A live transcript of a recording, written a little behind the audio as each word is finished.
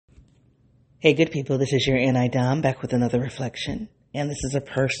Hey, good people, this is your N.I. Dom back with another reflection. And this is a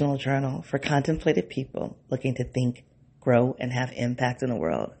personal journal for contemplative people looking to think, grow, and have impact in the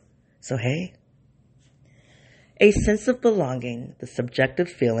world. So, hey. A sense of belonging, the subjective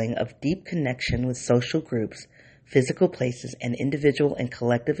feeling of deep connection with social groups, physical places, and individual and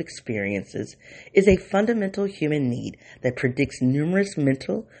collective experiences, is a fundamental human need that predicts numerous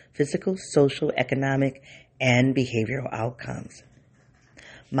mental, physical, social, economic, and behavioral outcomes.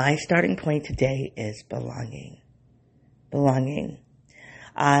 My starting point today is belonging. Belonging.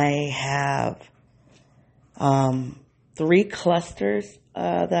 I have 3 clusters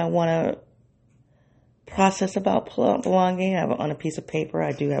that I want to process about belonging. I have it on a piece of paper.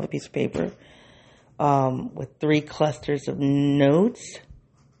 I do have a piece of paper with 3 clusters of notes.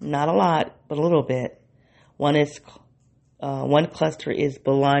 Not a lot, but a little bit. One cluster is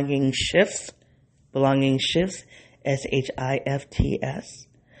belonging shifts. Belonging shifts. SHIFTS.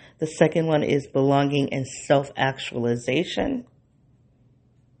 The second one is belonging and self-actualization.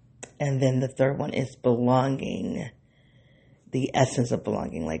 And then the third one is belonging, the essence of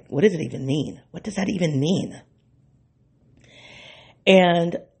belonging. Like, what does it even mean? What does that even mean?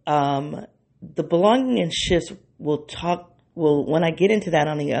 And the belonging and shifts when I get into that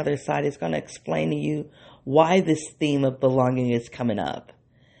on the other side, it's going to explain to you why this theme of belonging is coming up.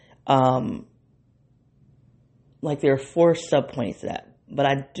 Like there are 4 subpoints to that. But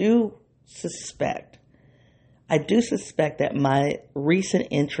I do suspect that my recent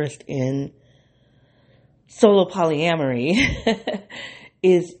interest in solo polyamory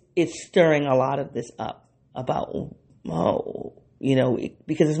is stirring a lot of this up about,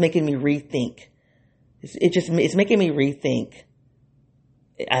 because it's making me rethink. It's making me rethink.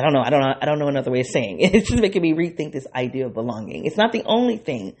 I don't know another way of saying it. It's just making me rethink this idea of belonging. It's not the only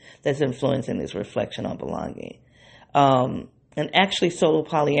thing that's influencing this reflection on belonging. And actually, solo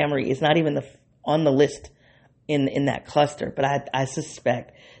polyamory is not even on the list in that cluster. But I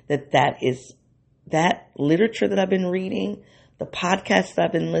suspect that literature that I've been reading, the podcasts that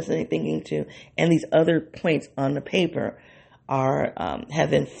I've been listening, thinking to, and these other points on the paper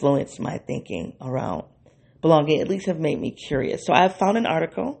have influenced my thinking around belonging. At least have made me curious. So I've found an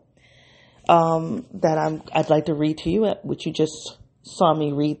article that I'd like to read to you, which you just saw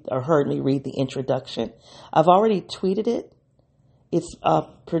me read or heard me read the introduction. I've already tweeted it. It's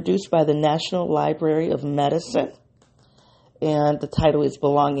produced by the National Library of Medicine, and the title is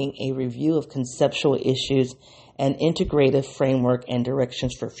Belonging, a Review of Conceptual Issues and Integrative Framework and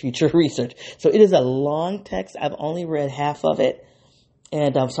Directions for Future Research. So it is a long text. I've only read half of it,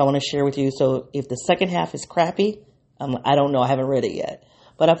 and so I want to share with you. So if the second half is crappy, I don't know. I haven't read it yet.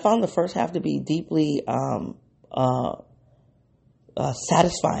 But I found the first half to be deeply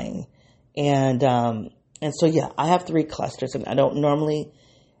satisfying. And so, yeah, I have 3 clusters, and I don't normally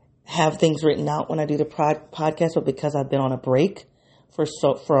have things written out when I do the podcast, but because I've been on a break for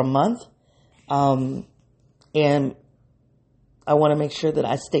a month, and I want to make sure that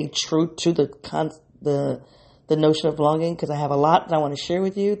I stay true to the notion of belonging, because I have a lot that I want to share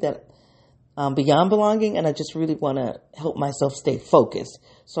with you that beyond belonging, and I just really want to help myself stay focused.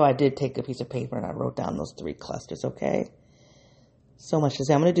 So I did take a piece of paper and I wrote down those 3 clusters. Okay. So much to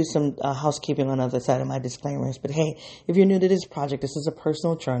say. I'm going to do some housekeeping on the other side of my disclaimers. But hey, if you're new to this project, this is a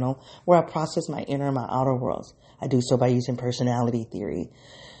personal journal where I process my inner and my outer worlds. I do so by using personality theory.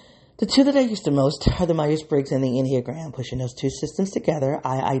 The 2 that I use the most are the Myers-Briggs and the Enneagram. Pushing those 2 systems together,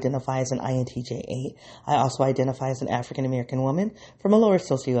 I identify as an INTJ8. I also identify as an African-American woman from a lower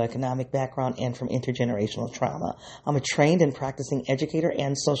socioeconomic background and from intergenerational trauma. I'm a trained and practicing educator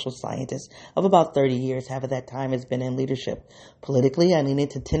and social scientist of about 30 years. Half of that time has been in leadership. Politically, I lean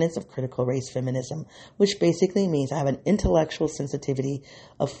into tenets of critical race feminism, which basically means I have an intellectual sensitivity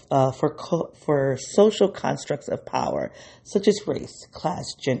for social constructs of power, such as race,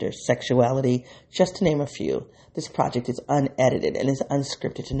 class, gender, sexuality, just to name a few. This project is unedited and is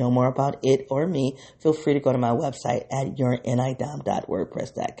unscripted. To know more about it or me, feel free to go to my website at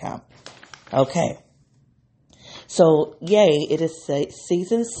yournidom.wordpress.com. Okay. So, yay, it is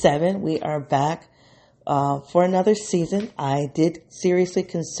season 7. We are back for another season. I did seriously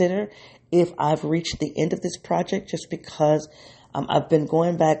consider if I've reached the end of this project, just because I've been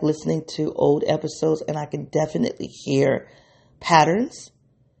going back listening to old episodes, and I can definitely hear patterns.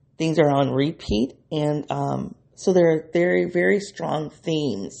 Things are on repeat, and so there are very, very strong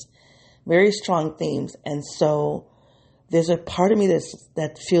themes. And so there's a part of me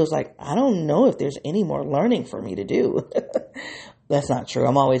that feels like, I don't know if there's any more learning for me to do. That's not true.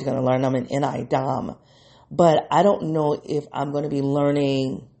 I'm always going to learn. I'm an N.I. Dom. But I don't know if I'm going to be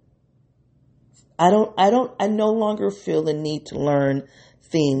learning. I no longer feel the need to learn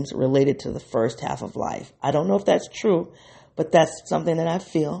themes related to the first half of life. I don't know if that's true, but that's something that I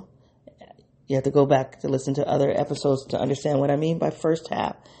feel. You have to go back to listen to other episodes to understand what I mean by first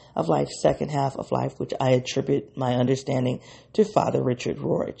half of life, second half of life, which I attribute my understanding to Father Richard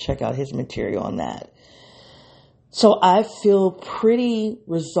Rohr. Check out his material on that. So I feel pretty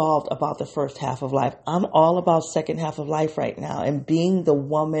resolved about the first half of life. I'm all about second half of life right now and being the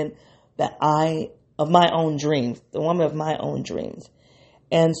woman of my own dreams, the woman of my own dreams.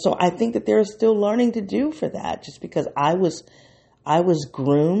 And so I think that there is still learning to do for that, just because I was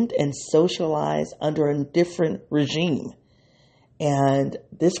groomed and socialized under a different regime. And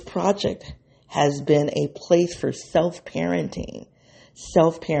this project has been a place for self-parenting.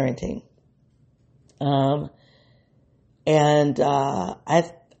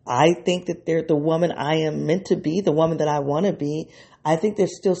 I think that they're the woman I am meant to be, the woman that I want to be. I think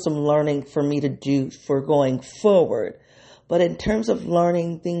there's still some learning for me to do for going forward. But in terms of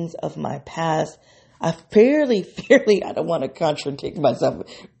learning things of my past, I fairly, I don't want to contradict myself,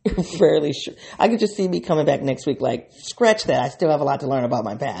 fairly sure. I could just see me coming back next week like, scratch that, I still have a lot to learn about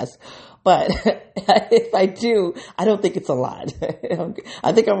my past. But if I do, I don't think it's a lot.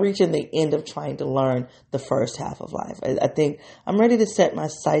 I think I'm reaching the end of trying to learn the first half of life. I think I'm ready to set my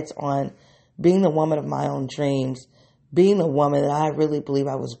sights on being the woman of my own dreams, being the woman that I really believe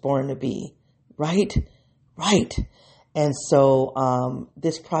I was born to be. Right. And so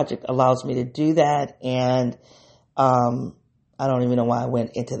this project allows me to do that. And I don't even know why I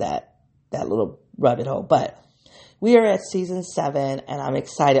went into that little rabbit hole. But we are at season 7, and I'm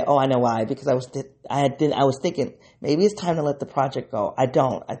excited. Oh, I know why. Because I was thinking maybe it's time to let the project go. I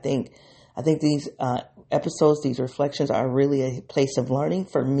don't. I think these episodes, these reflections, are really a place of learning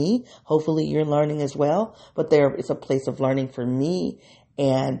for me. Hopefully, you're learning as well. But it's a place of learning for me,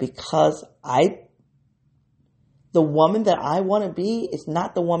 and because the woman that I want to be is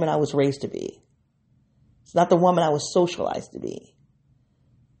not the woman I was raised to be. It's not the woman I was socialized to be.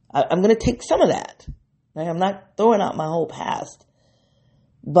 I'm going to take some of that. Right? I'm not throwing out my whole past,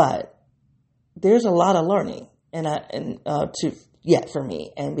 but there's a lot of learning for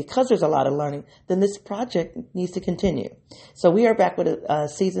me. And because there's a lot of learning, then this project needs to continue. So we are back with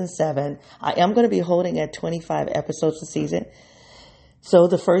season 7. I am going to be holding at 25 episodes a season. So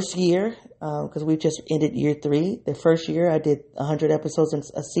the first year, because we just ended year 3, the first year I did 100 episodes in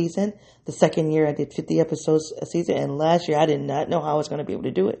a season. The second year I did 50 episodes a season. And last year I did not know how I was going to be able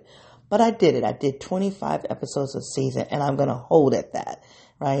to do it. But I did it. I did 25 episodes a season, and I'm going to hold at that,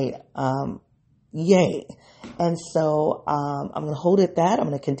 right? Yay. And so I'm going to hold at that. I'm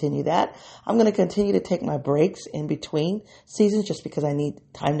going to continue that. I'm going to continue to take my breaks in between seasons just because I need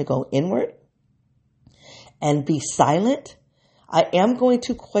time to go inward and be silent. I am going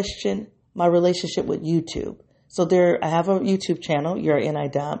to question my relationship with YouTube. So I have a YouTube channel, Your NI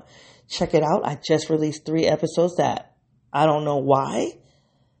Dom. Check it out. I just released 3 episodes that I don't know why.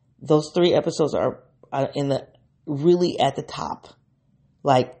 Those 3 episodes are really at the top.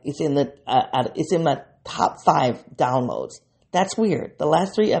 Like it's in my top 5 downloads. That's weird. The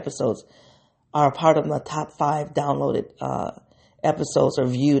last 3 episodes are a part of my top 5 downloaded episodes or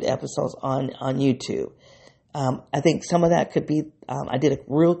viewed episodes on YouTube. I think some of that could be, I did a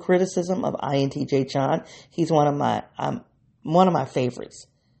real criticism of INTJ John. He's one of my favorites.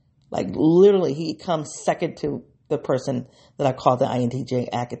 Like literally he comes second to the person that I call the INTJ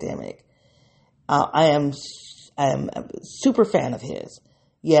academic. I am a super fan of his,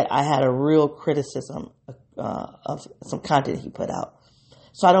 yet I had a real criticism of some content he put out.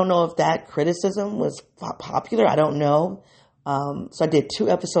 So I don't know if that criticism was popular. I don't know. So I did 2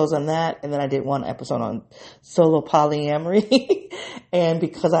 episodes on that, and then I did 1 episode on solo polyamory. And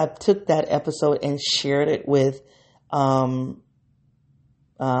because I took that episode and shared it with,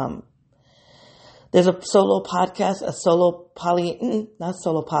 there's a solo podcast, a solo podcast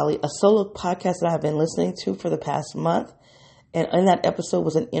that I've been listening to for the past month. And in that episode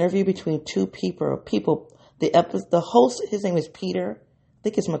was an interview between 2 people. The host, his name is Peter, I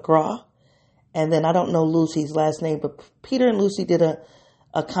think it's McGraw. And then I don't know Lucy's last name, but Peter and Lucy had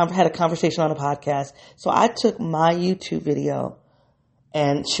a conversation on a podcast. So I took my YouTube video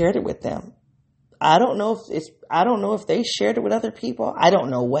and shared it with them. I don't know if they shared it with other people. I don't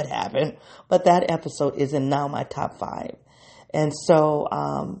know what happened, but that episode is in now my top 5. And so,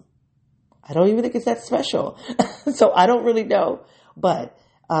 I don't even think it's that special. So I don't really know, but,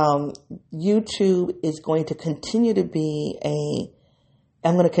 YouTube is going to continue to be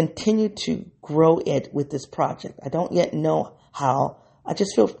I'm going to continue to grow it with this project. I don't yet know how. I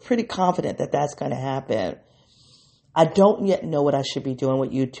just feel pretty confident that that's going to happen. I don't yet know what I should be doing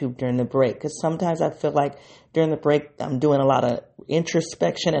with YouTube during the break, because sometimes I feel like during the break I'm doing a lot of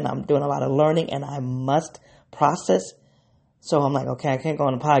introspection and I'm doing a lot of learning and I must process. So I'm like, okay, I can't go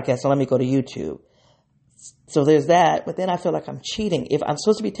on a podcast, so let me go to YouTube. So there's that, but then I feel like I'm cheating. If I'm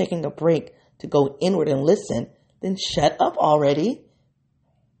supposed to be taking a break to go inward and listen, then shut up already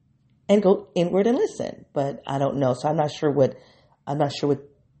and go inward and listen. But I don't know. So I'm not sure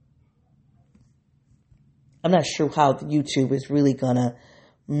how YouTube is really gonna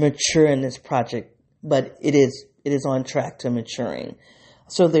mature in this project, but it is on track to maturing.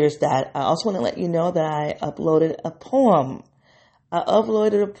 So there's that. I also want to let you know that I uploaded a poem. I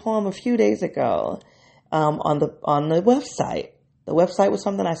uploaded a poem a few days ago on the website. The website was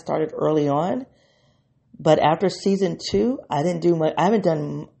something I started early on, but after season 2, I didn't do much.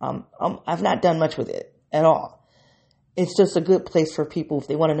 I've not done much with it at all. It's just a good place for people. If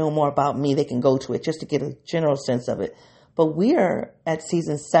they want to know more about me, they can go to it just to get a general sense of it. But we are at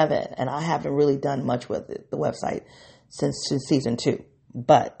season 7, and I haven't really done much with it, the website, since season 2.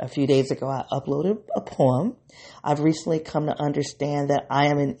 But a few days ago, I uploaded a poem. I've recently come to understand that I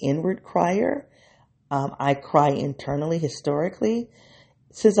am an inward crier. I cry internally, historically.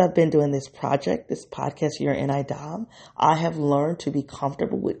 Since I've been doing this project, this podcast here in IDOM, I have learned to be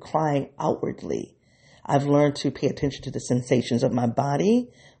comfortable with crying outwardly. I've learned to pay attention to the sensations of my body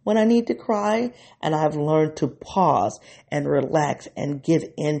when I need to cry, and I've learned to pause and relax and give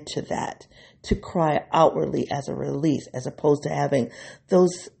in to that, to cry outwardly as a release, as opposed to having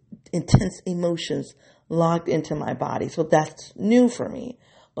those intense emotions locked into my body. So that's new for me.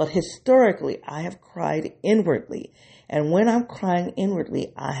 But historically, I have cried inwardly. And when I'm crying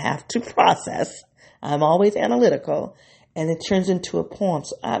inwardly, I have to process. I'm always analytical, and it turns into a poem.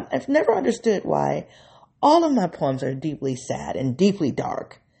 So I've never understood why all of my poems are deeply sad and deeply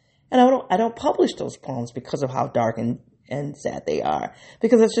dark. And I don't publish those poems because of how dark and sad they are,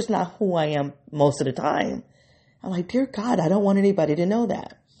 because that's just not who I am most of the time. I'm like, dear God, I don't want anybody to know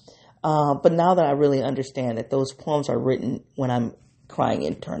that. But now that I really understand that those poems are written when I'm crying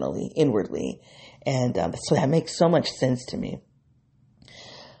inwardly. And so that makes so much sense to me.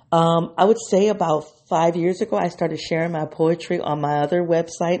 I would say about 5 years ago, I started sharing my poetry on my other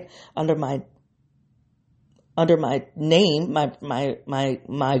website under my name, my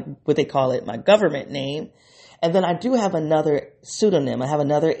what they call it, my government name. And then I do have another pseudonym. I have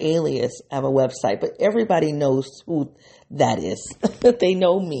another alias. I have a website, but everybody knows who that is. They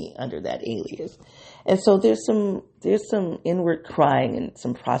know me under that alias. And so there's some inward crying and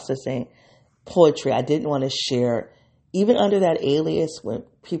some processing poetry I didn't want to share, even under that alias. When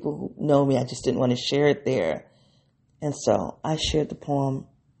people who know me, I just didn't want to share it there. And so I shared the poem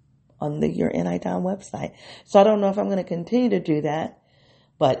on the Your NIDOM website. So I don't know if I'm going to continue to do that,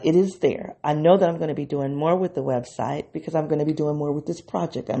 but it is there. I know that I'm going to be doing more with the website because I'm going to be doing more with this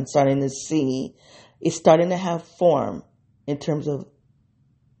project. I'm starting to see it's starting to have form in terms of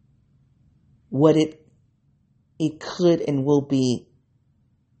what it could and will be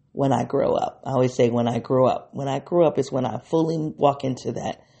when I grow up. I always say when I grow up. When I grow up is when I fully walk into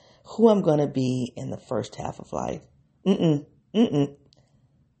that, who I'm going to be in the first half of life.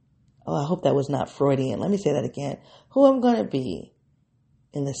 Oh, I hope that was not Freudian. Let me say that again. Who I'm going to be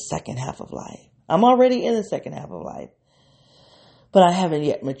in the second half of life. I'm already in the second half of life, but I haven't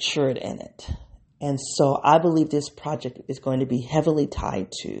yet matured in it. And so I believe this project is going to be heavily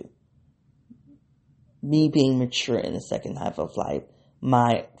tied to me being mature in the second half of life,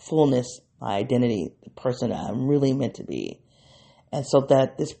 my fullness, my identity, the person that I'm really meant to be. And so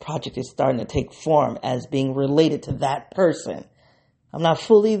that this project is starting to take form as being related to that person. I'm not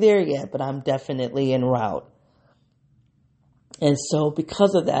fully there yet, but I'm definitely en route. And so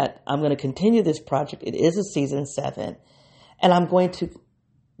because of that, I'm going to continue this project. It is a season 7. And I'm going to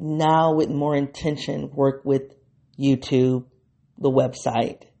now, with more intention, work with YouTube, the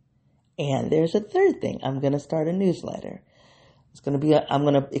website. And there's a third thing. I'm going to start a newsletter. I'm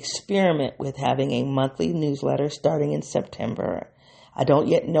going to experiment with having a monthly newsletter starting in September. I don't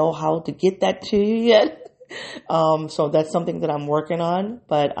yet know how to get that to you yet. So that's something that I'm working on,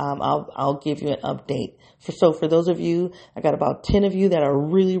 but I'll give you an update. For those of you, I got about 10 of you that are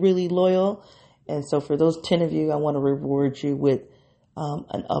really, really loyal. And so for those 10 of you, I want to reward you with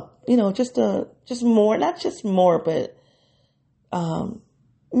just more, not just more, but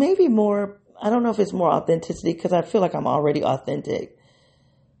maybe more. I don't know if it's more authenticity, because I feel like I'm already authentic.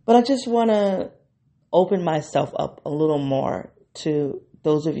 But I just want to open myself up a little more to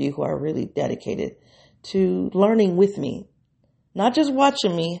those of you who are really dedicated to learning with me, not just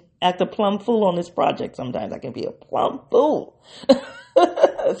watching me act a plumb fool on this project. Sometimes I can be a plumb fool.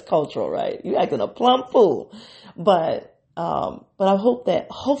 It's cultural, right? You acting a plumb fool. But I hope that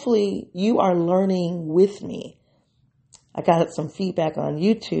hopefully you are learning with me. I got some feedback on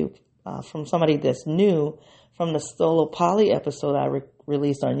YouTube from somebody that's new from the Solo Poly episode I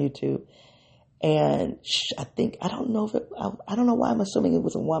released on YouTube. And I don't know why I'm assuming it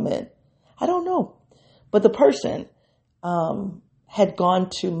was a woman. I don't know. But the person had come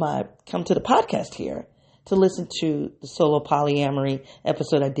to the podcast here to listen to the Solo Polyamory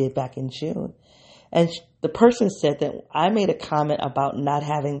episode I did back in June. And the person said that I made a comment about not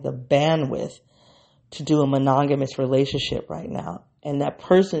having the bandwidth to do a monogamous relationship right now. And that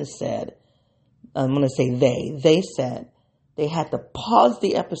person said, I'm going to say they said they had to pause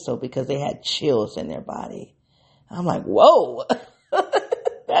the episode because they had chills in their body. I'm like, whoa,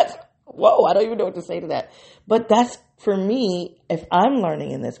 whoa, I don't even know what to say to that. But that's, for me, if I'm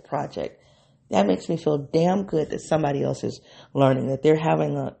learning in this project, that makes me feel damn good that somebody else is learning, that they're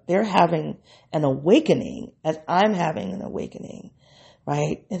having an awakening as I'm having an awakening,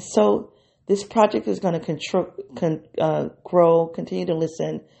 right? And so this project is going to grow, continue to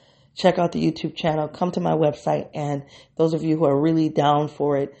listen, check out the YouTube channel, come to my website, and those of you who are really down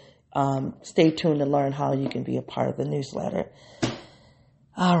for it, stay tuned to learn how you can be a part of the newsletter.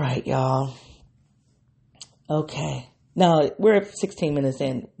 All right, y'all. Okay. Now, we're at 16 minutes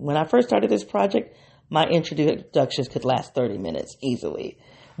in. When I first started this project, my introductions could last 30 minutes easily.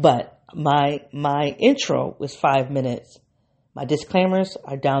 But my intro was 5 minutes. My disclaimers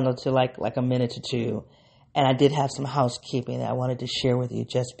are down to like a minute to two. And I did have some housekeeping that I wanted to share with you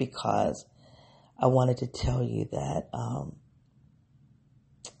just because I wanted to tell you that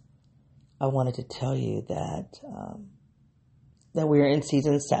that we're in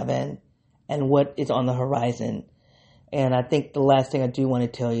season 7 and what is on the horizon. And I think the last thing I do want to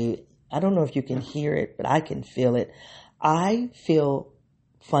tell you, I don't know if you can hear it, but I can feel it. I feel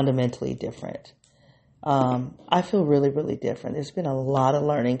fundamentally different. I feel really, really different. There's been a lot of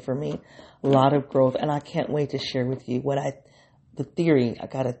learning for me, a lot of growth, and I can't wait to share with you I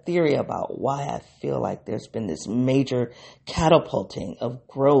got a theory about why I feel like there's been this major catapulting of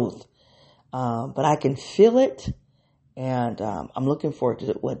growth. But I can feel it, and I'm looking forward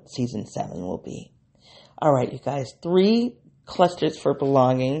to what season 7 will be. All right, you guys, 3 clusters for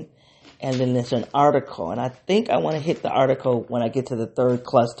belonging, and then there's an article. And I think I want to hit the article when I get to the 3rd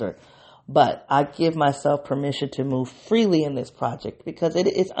cluster. But I give myself permission to move freely in this project because it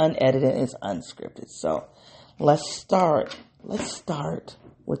is unedited, it's unscripted. So let's start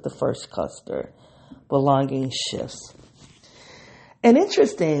with the first cluster, belonging shifts. And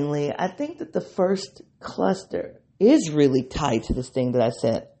interestingly, I think that the first cluster is really tied to this thing that I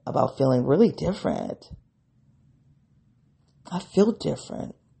said about feeling really different. I feel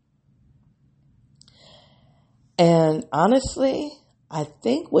different. And honestly, I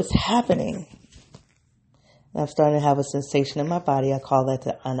think what's happening, I'm starting to have a sensation in my body. I call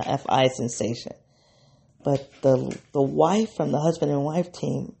that an FI sensation. But the wife from the husband and wife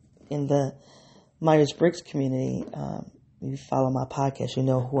team in the Myers-Briggs community, if you follow my podcast, you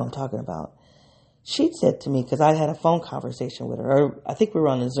know who I'm talking about. She said to me, because I had a phone conversation with her, or I think we were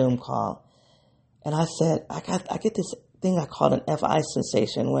on a Zoom call, and I said, I get this thing I call an FI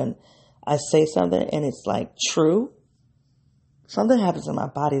sensation when I say something and it's like true. Something happens in my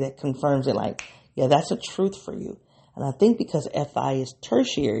body that confirms it, like, yeah, that's a truth for you. And I think because FI is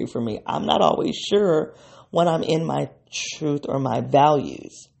tertiary for me, I'm not always sure when I'm in my truth or my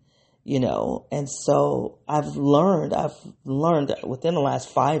values, you know. And so I've learned within the last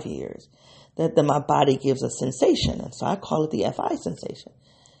 5 years that my body gives a sensation. And so I call it the FI sensation.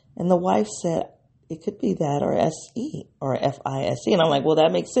 And the wife said, it could be that or SE or FISE. And I'm like, well,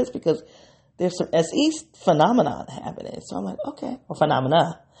 that makes sense because there's some SE phenomenon happening. So I'm like, okay, or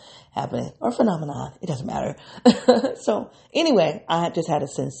phenomena happening, or phenomenon. It doesn't matter. So anyway, I just had a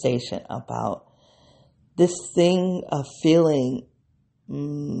sensation about this thing of feeling,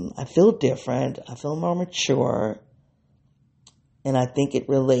 I feel different. I feel more mature. And I think it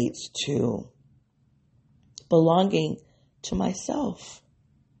relates to belonging to myself.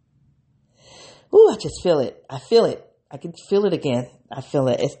 Ooh, I just feel it. I feel it. I can feel it again. I feel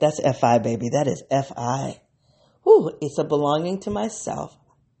it. That's FI, baby. That is FI. Ooh, it's a belonging to myself.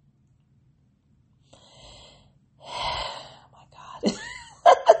 Oh my God.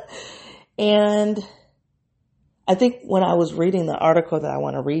 And I think when I was reading the article that I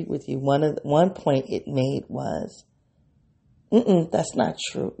want to read with you, one point it made was, that's not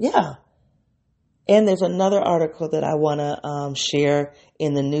true. Yeah. And there's another article that I want to share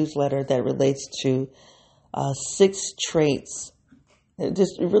in the newsletter that relates to 6 traits. It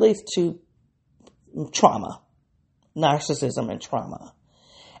relates to trauma. narcissism and trauma.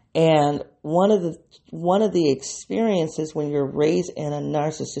 And one of the experiences when you're raised in a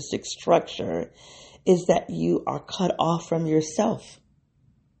narcissistic structure is that you are cut off from yourself.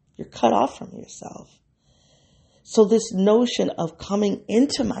 You're cut off from yourself. So this notion of coming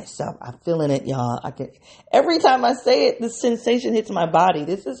into myself, I'm feeling it, y'all. Every time I say it, this sensation hits my body.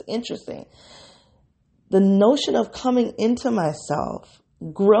 This is interesting. The notion of coming into myself,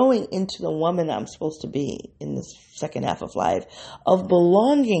 growing into the woman I'm supposed to be in this second half of life, of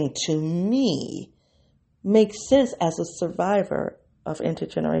belonging to me, makes sense as a survivor of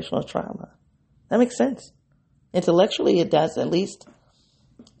intergenerational trauma. That makes sense. Intellectually, it does, at least.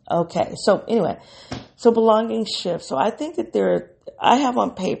 Okay, so anyway, so belonging shifts. So I think that I have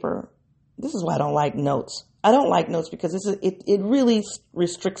on paper, this is why I don't like notes. I don't like notes because it really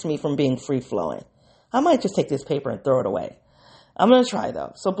restricts me from being free-flowing. I might just take this paper and throw it away. I'm going to try,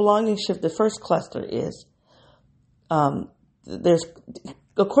 though. So belonging shift, the first cluster is, according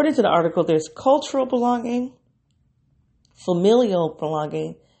to the article, there's cultural belonging, familial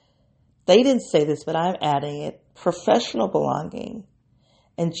belonging. They didn't say this, but I'm adding it, professional belonging,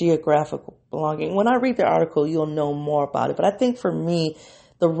 and geographical belonging. When I read the article, you'll know more about it. But I think for me,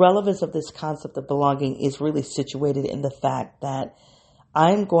 the relevance of this concept of belonging is really situated in the fact that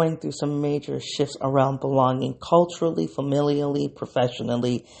I'm going through some major shifts around belonging culturally, familially,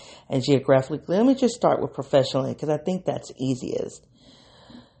 professionally, and geographically. Let me just start with professionally because I think that's easiest.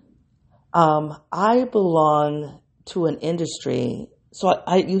 I belong to an industry. So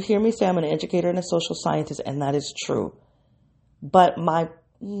you hear me say I'm an educator and a social scientist, and that is true. But my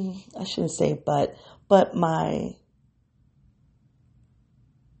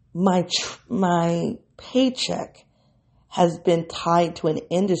paycheck has been tied to an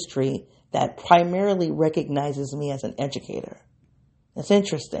industry that primarily recognizes me as an educator. That's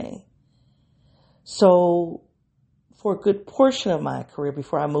interesting. So for a good portion of my career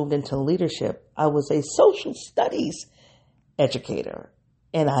before I moved into leadership, I was a social studies educator,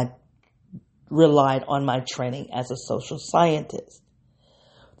 and I relied on my training as a social scientist.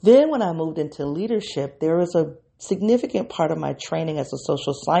 Then when I moved into leadership, there was a significant part of my training as a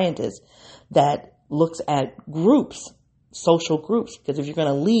social scientist that looks at groups, social groups, because if you're going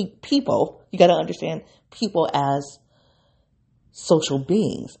to lead people, you got to understand people as social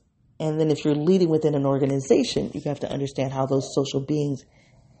beings. And then if you're leading within an organization, you have to understand how those social beings.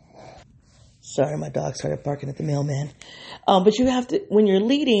 Sorry, my dog started barking at the mailman. But you have to, when you're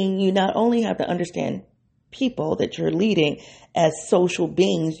leading, you not only have to understand people that you're leading as social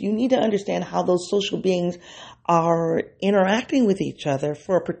beings, you need to understand how those social beings are interacting with each other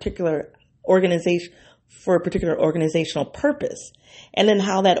for a particular organization, for a particular organizational purpose, and then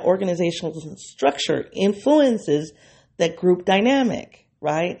how that organizational structure influences that group dynamic,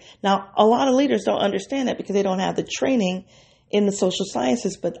 right? Now, a lot of leaders don't understand that because they don't have the training in the social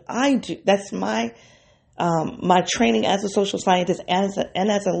sciences, but I do. That's my training as a social scientist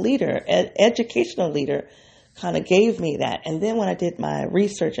and as a leader, educational leader, kind of gave me that. And then when I did my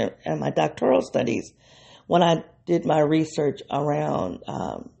research and my doctoral studies, when I did my research around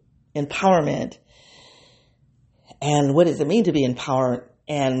empowerment and what does it mean to be empowered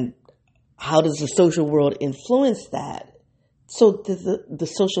and how does the social world influence that? So the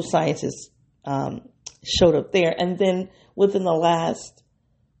social sciences showed up there. And then within the last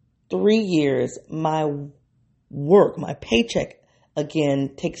 3 years, my work, my paycheck,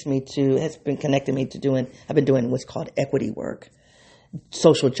 again, has been connecting me to I've been doing what's called equity work,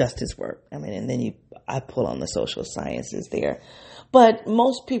 social justice work. I mean, and then I pull on the social sciences there. But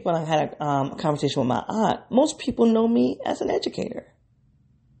most people, and I had a conversation with my aunt, most people know me as an educator.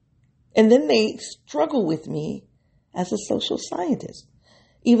 And then they struggle with me as a social scientist.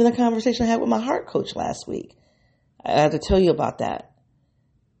 Even the conversation I had with my heart coach last week, I had to tell you about that.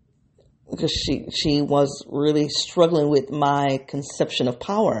 Because she was really struggling with my conception of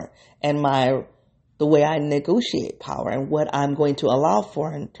power and the way I negotiate power and what I'm going to allow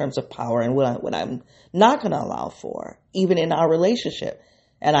for in terms of power and what I'm not going to allow for, even in our relationship.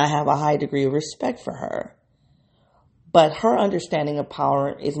 And I have a high degree of respect for her. But her understanding of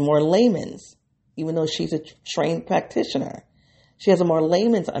power is more layman's, even though she's a trained practitioner. She has a more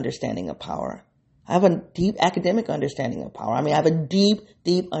layman's understanding of power. I have a deep academic understanding of power. I mean, I have a deep,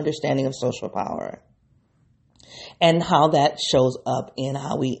 deep understanding of social power and how that shows up in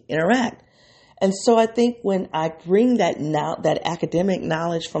how we interact. And so I think when I bring that academic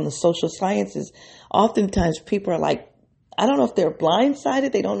knowledge from the social sciences, oftentimes people are like, I don't know if they're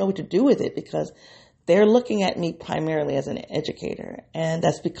blindsided. They don't know what to do with it because they're looking at me primarily as an educator. And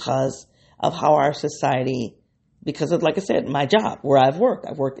that's because of how our society, because of, like I said, my job, where I've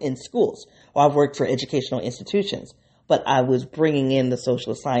worked in schools, or I've worked for educational institutions, but I was bringing in the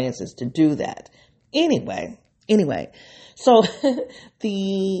social sciences to do that. Anyway, so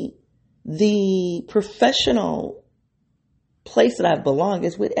the professional place that I belong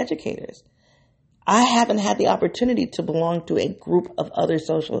is with educators. I haven't had the opportunity to belong to a group of other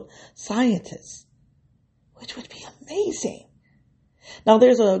social scientists, which would be amazing. Now,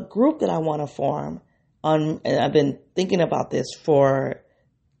 there's a group that I want to form and I've been thinking about this for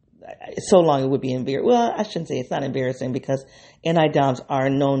so long it would be embarrassing. Well, I shouldn't say it's not embarrassing because NI-DOMs are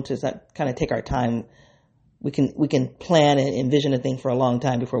known to kind of take our time. We can plan and envision a thing for a long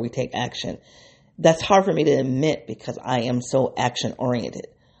time before we take action. That's hard for me to admit because I am so action oriented.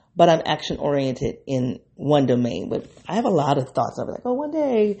 But I'm action oriented in one domain. But I have a lot of thoughts of it. Like, oh, one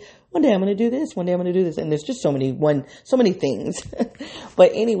day I'm going to do this. One day I'm going to do this. And there's just so many things.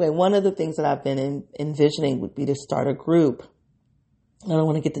 But anyway, one of the things that I've been envisioning would be to start a group. I don't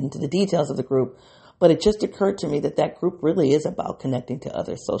want to get into the details of the group, but it just occurred to me that group really is about connecting to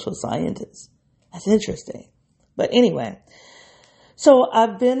other social scientists. That's interesting. But anyway, so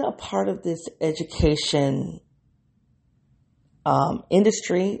I've been a part of this education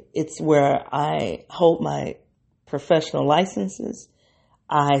industry. It's where I hold my professional licenses.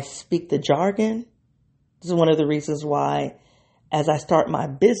 I speak the jargon. This is one of the reasons why, as I start my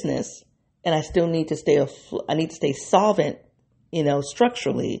business, and I still need to stay solvent,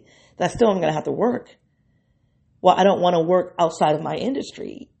 structurally, that I still am going to have to work. Well, I don't want to work outside of my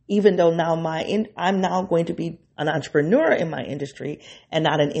industry, even though now I'm now going to be an entrepreneur in my industry and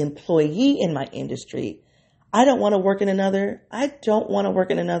not an employee in my industry. I don't want to work in another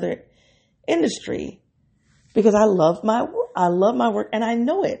industry because I love my work and I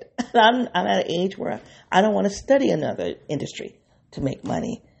know it. I'm at an age where I don't want to study another industry to make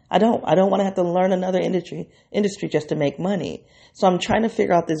money. I don't want to have to learn another industry just to make money. So I'm trying to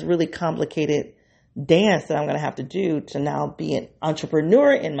figure out this really complicated dance that I'm going to have to do to now be an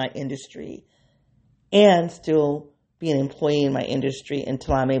entrepreneur in my industry and still be an employee in my industry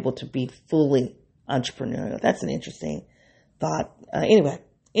until I'm able to be fully entrepreneurial. That's an interesting thought. Anyway,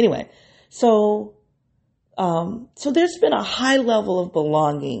 so there's been a high level of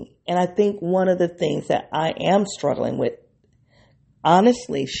belonging. And I think one of the things that I am struggling with,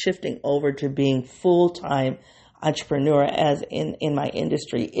 honestly, shifting over to being full-time entrepreneur as in my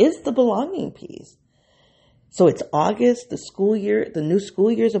industry is the belonging piece. So it's August, the new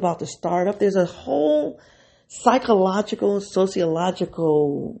school year is about to start up. There's a whole psychological,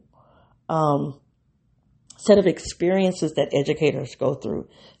 sociological, set of experiences that educators go through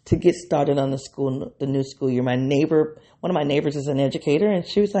to get started on the new school year. One of my neighbors is an educator, and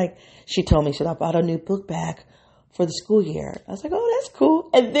she told me, I bought a new book bag for the school year. I was like, oh, that's cool.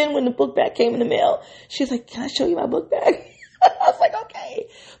 And then when the book bag came in the mail, she was like, can I show you my book bag? I was like, okay.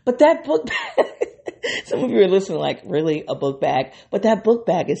 But that book bag, some of you are listening like, really, a book bag? But that book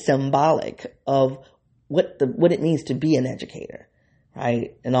bag is symbolic of what it means to be an educator,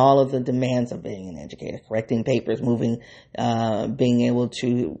 right? And all of the demands of being an educator, correcting papers, moving, being able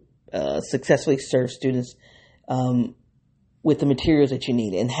to successfully serve students with the materials that you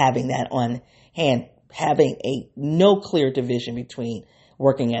need and having that on hand, having no clear division between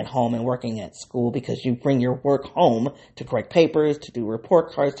working at home and working at school, because you bring your work home to correct papers, to do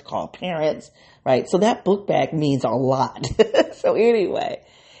report cards, to call parents, right? So that book bag means a lot. So anyway,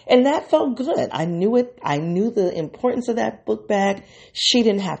 and that felt good. I knew it. I knew the importance of that book bag. She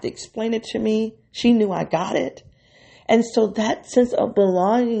didn't have to explain it to me. She knew I got it. And so that sense of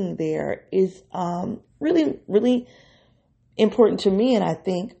belonging there is really, really important to me. And I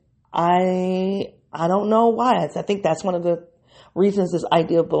think I don't know why. I think that's one of the reasons this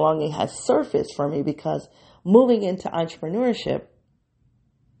idea of belonging has surfaced for me, because moving into entrepreneurship,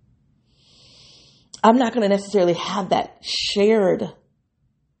 I'm not going to necessarily have that shared.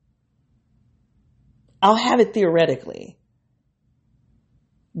 I'll have it theoretically.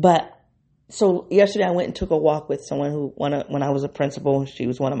 But so yesterday I went and took a walk with someone when I was a principal, she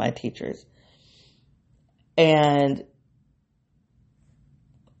was one of my teachers. And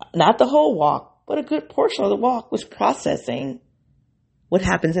not the whole walk, but a good portion of the walk was processing what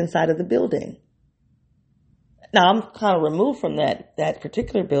happens inside of the building. Now, I'm kind of removed from that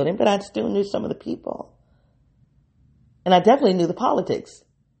particular building, but I still knew some of the people. And I definitely knew the politics.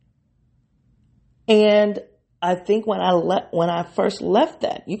 And I think when I first left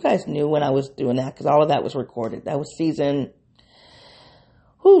that, you guys knew when I was doing that, because all of that was recorded. That was season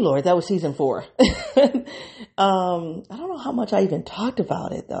 4. I don't know how much I even talked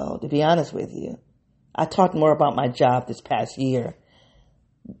about it, though, to be honest with you. I talked more about my job this past year.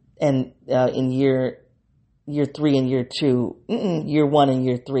 And in year 3 and year 1 and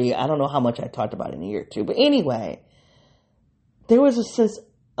year 3, I don't know how much I talked about in year 2. But anyway, there was a sense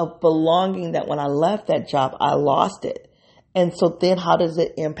of belonging that when I left that job, I lost it. And so then how does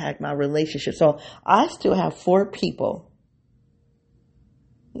it impact my relationship? So I still have 4 people,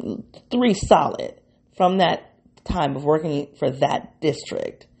 3 solid from that time of working for that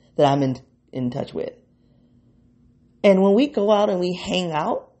district that I'm in touch with. And when we go out and we hang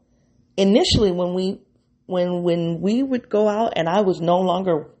out, initially when we would go out and I was no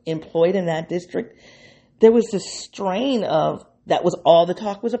longer employed in that district, there was this strain of that was all the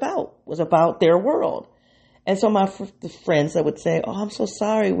talk was about their world. And so the friends that would say, "Oh, I'm so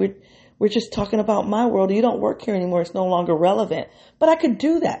sorry. We're just talking about my world. You don't work here anymore. It's no longer relevant." But I could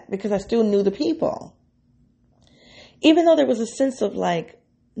do that because I still knew the people. Even though there was a sense of like,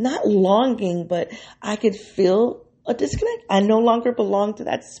 not longing, but I could feel a disconnect. I no longer belonged to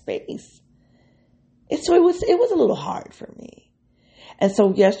that space. So it was a little hard for me. And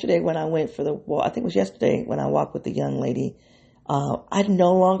so yesterday when I went for the walk, I think it was yesterday when I walked with the young lady, I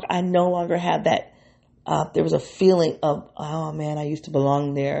no longer had that. There was a feeling of, oh man, I used to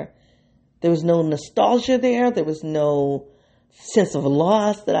belong there. There was no nostalgia there. There was no sense of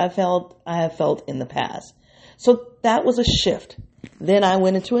loss that I have felt in the past. So that was a shift. Then I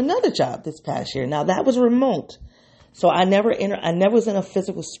went into another job this past year. Now that was remote. So I never was in a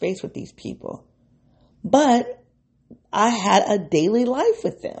physical space with these people, but I had a daily life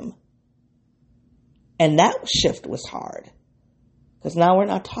with them. And that shift was hard because now we're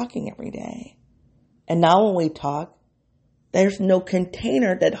not talking every day. And now when we talk, there's no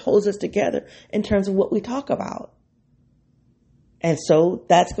container that holds us together in terms of what we talk about. And so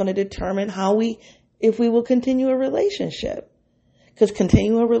that's going to determine if we will continue a relationship. Because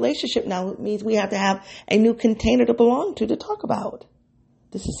continuing a relationship now means we have to have a new container to belong to talk about.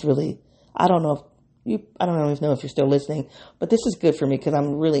 This is really, I don't know if you're still listening, but this is good for me because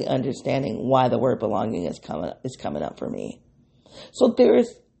I'm really understanding why the word belonging is coming up for me. So there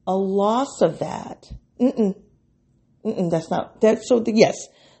is a loss of that. That's not that. So yes,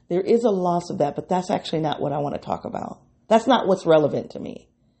 there is a loss of that, but that's actually not what I want to talk about. That's not what's relevant to me.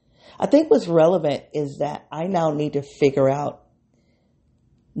 I think what's relevant is that I now need to figure out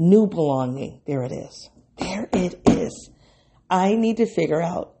new belonging. There it is. There it is. I need to figure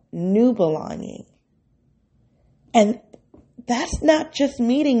out new belonging. And that's not just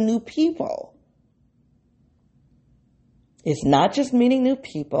meeting new people. It's not just meeting new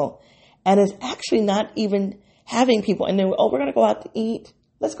people. And it's actually not even having people. And then, we're going to go out to eat.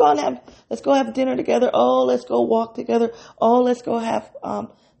 Let's go have dinner together. Oh, let's go walk together. Oh, let's go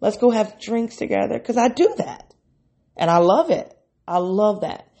have drinks together. Because I do that. And I love it. I love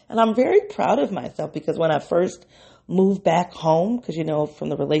that. And I'm very proud of myself because when I first moved back home, because, from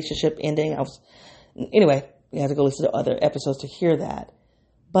the relationship ending, anyway, you have to go listen to other episodes to hear that.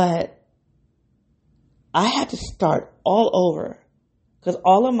 But I had to start all over because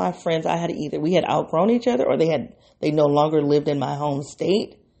all of my friends, we had outgrown each other or they no longer lived in my home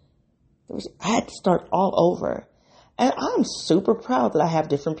state. I had to start all over. And I'm super proud that I have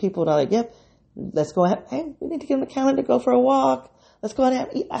different people that are like, yep, let's go ahead. Hey, we need to get on the calendar, go for a walk. Let's go ahead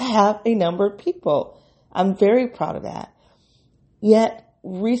and eat. I have a number of people. I'm very proud of that. Yet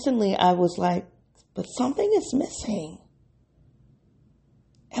recently I was like, but something is missing.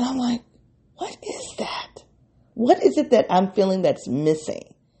 And I'm like, what is that? What is it that I'm feeling that's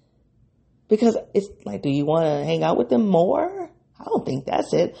missing? Because it's like, do you want to hang out with them more? I don't think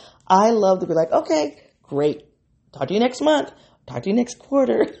that's it. I love to be like, okay, great. Talk to you next month. Talk to you next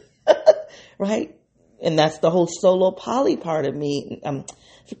quarter. Right? And that's the whole solo poly part of me.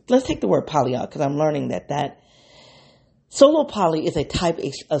 Let's take the word poly out because I'm learning that solo poly is a type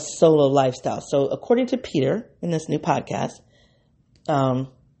of solo lifestyle. So according to Peter in this new podcast,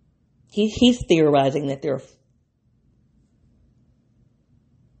 he's theorizing that there are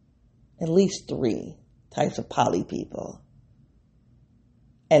at least 3 types of poly people.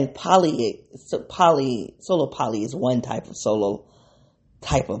 And solo poly is one type of solo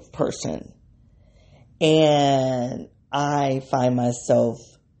type of person. And I find myself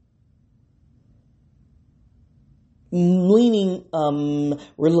relating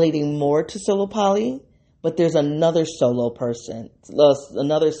more to solo poly, but there's another solo person,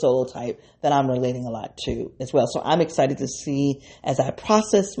 another solo type that I'm relating a lot to as well. So I'm excited to see as I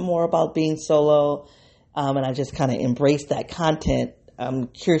process more about being solo, and I just kind of embrace that content. I'm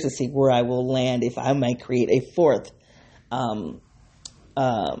curious to see where I will land if I might create a 4th,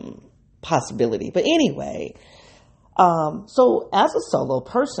 possibility. But anyway, so as a solo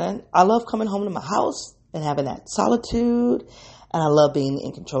person, I love coming home to my house and having that solitude. And I love being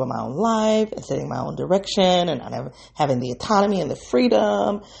in control of my own life and setting my own direction and having the autonomy and the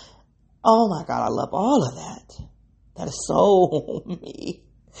freedom. Oh my God, I love all of that. That is so me.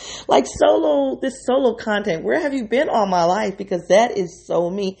 Like this solo content, where have you been all my life? Because that is so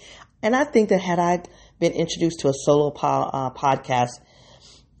me. And I think that had I been introduced to a solo podcast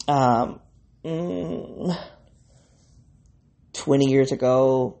 20 years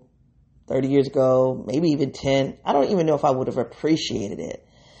ago, 30 years ago, maybe even 10, I don't even know if I would have appreciated it.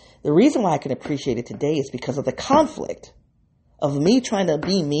 The reason why I can appreciate it today is because of the conflict of me trying to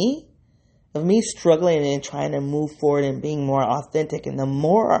be me, of me struggling and trying to move forward and being more authentic. And the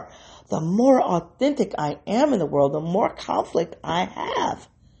more authentic I am in the world, the more conflict I have.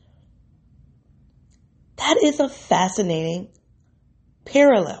 That is a fascinating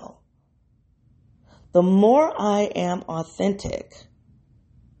parallel. The more I am authentic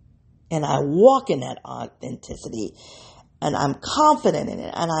and I walk in that authenticity and I'm confident in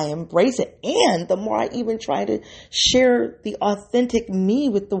it and I embrace it, and the more I even try to share the authentic me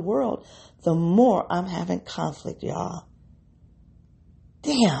with the world, the more I'm having conflict, y'all.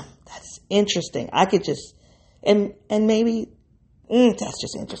 Damn, that's interesting. I could just, and maybe, that's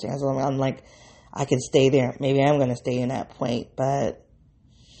just interesting. I'm like, I can stay there. Maybe I'm going to stay in that point, but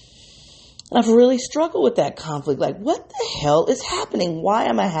I've really struggled with that conflict. Like, what the hell is happening? Why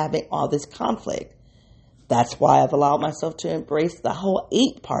am I having all this conflict? That's why I've allowed myself to embrace the whole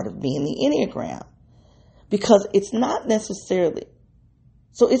 8 part of me in the Enneagram, because it's not necessarily,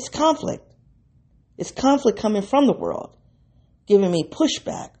 so it's conflict. It's conflict coming from the world, giving me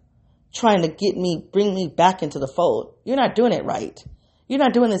pushback, trying to bring me back into the fold. You're not doing it right. You're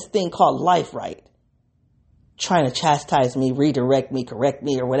not doing this thing called life right. Trying to chastise me, redirect me, correct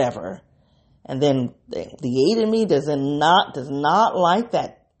me, or whatever. And then the 8 in me does not like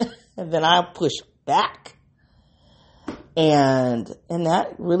that. And then I push back. And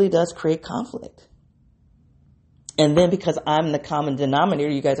that really does create conflict. And then because I'm the common denominator,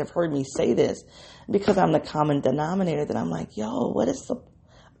 you guys have heard me say this, because I'm the common denominator, then I'm like, yo,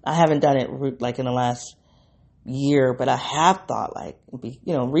 I haven't done it like in the last year, but I have thought like,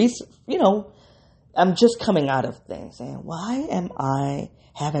 I'm just coming out of things saying, why am I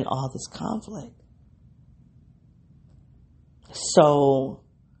having all this conflict? So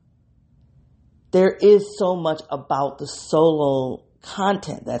there is so much about the solo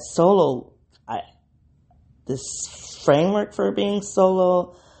content, this framework for being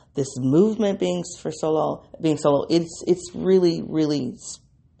solo, this movement being solo. It's really, really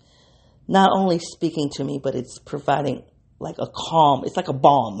not only speaking to me, but it's providing like a calm. It's like a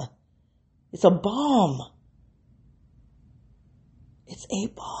balm. It's a balm. It's a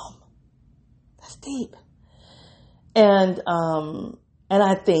balm. That's deep. And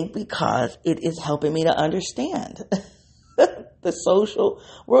I think because it is helping me to understand the social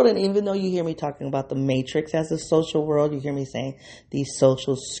world. And even though you hear me talking about the matrix as a social world, you hear me saying these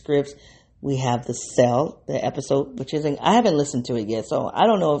social scripts. We have the cell, the episode, I haven't listened to it yet. So I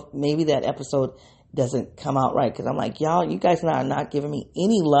don't know if maybe that episode doesn't come out right. Cause I'm like, y'all, you guys are not giving me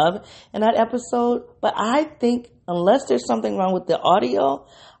any love in that episode. But I think unless there's something wrong with the audio,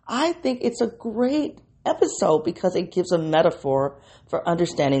 I think it's a great episode because it gives a metaphor for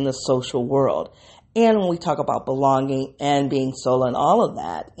understanding the social world. And when we talk about belonging and being solo and all of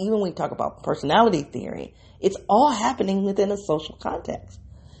that, even when we talk about personality theory, it's all happening within a social context.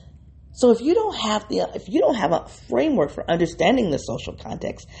 So if you don't have a framework for understanding the social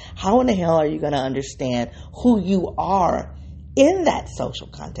context, how in the hell are you going to understand who you are in that social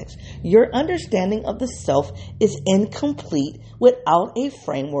context? Your understanding of the self is incomplete without a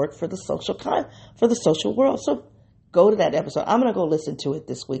framework for the social world. So go to that episode. I'm going to go listen to it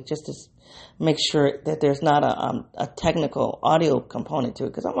this week just to make sure that there's not a technical audio component to it.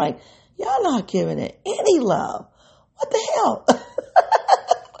 Because I'm like, y'all not giving it any love. What the hell?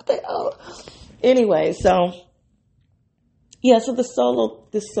 What the hell? Anyway, so yeah, so this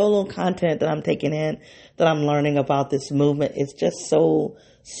solo content that I'm taking in, that I'm learning about this movement, is just so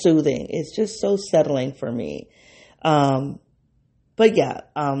soothing. It's just so settling for me. But yeah,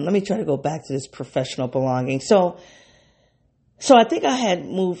 let me try to go back to this professional belonging. So I think I had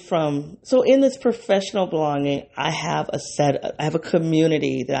moved so in this professional belonging, I have a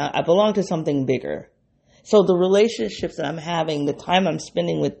community that I belong to something bigger. So the relationships that I'm having, the time I'm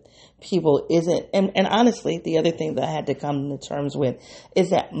spending with people isn't, and honestly, the other thing that I had to come to terms with is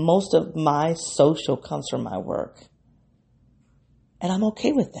that most of my social comes from my work. And I'm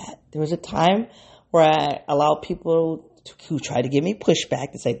okay with that. There was a time where I allowed people who tried to give me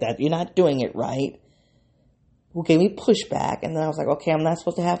pushback to say that you're not doing it right, who gave me pushback. And then I was like, okay, I'm not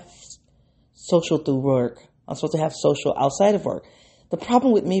supposed to have social through work. I'm supposed to have social outside of work. The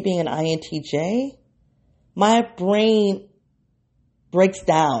problem with me being an INTJ, my brain breaks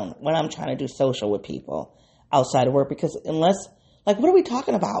down when I'm trying to do social with people. outside of work, because unless, like, what are we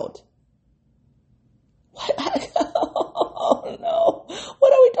talking about? What? Oh no.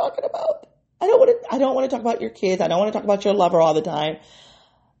 What are we talking about? I don't want to talk about your kids. I don't want to talk about your lover all the time.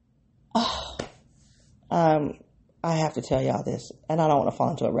 I have to tell y'all this, and I don't want to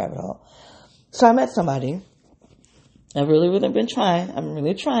fall into a rabbit hole. So I met somebody. I've really been trying. I'm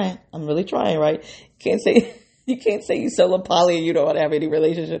really trying, right? You can't say you solo poly and you don't have any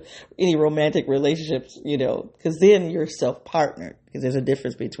relationship, any romantic relationships, because then you're self-partnered, because there's a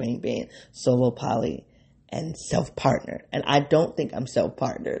difference between being solo poly and self-partnered. And I don't think I'm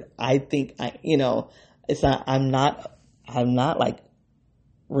self-partnered. I think I'm not like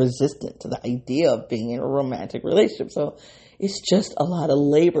resistant to the idea of being in a romantic relationship. So it's just a lot of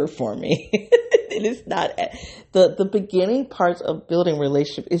labor for me. It is not the beginning parts of building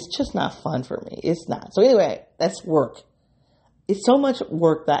relationship. It's just not fun for me. It's not. So anyway, that's work. It's so much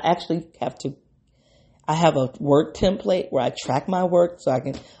work that I actually I have a work template where I track my work, so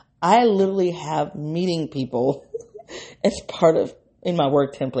I literally have meeting people as part of in my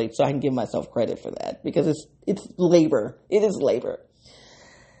work template, so I can give myself credit for that, because it's labor. It is labor.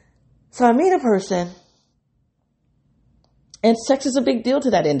 So I meet a person, and sex is a big deal to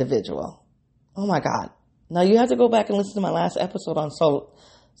that individual. Oh my God. Now you have to go back and listen to my last episode on solo,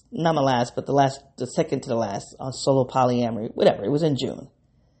 not my last, but the second to the last on solo polyamory, whatever. It was in June.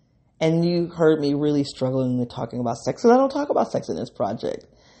 And you heard me really struggling with talking about sex, because I don't talk about sex in this project.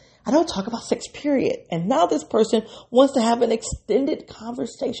 I don't talk about sex, period. And now this person wants to have an extended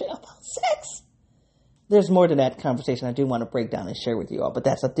conversation about sex. There's more to that conversation I do want to break down and share with you all, but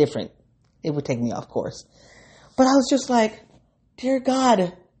that's it would take me off course. But I was just like, dear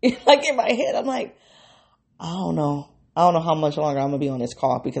God, like in my head, I'm like, I don't know how much longer I'm going to be on this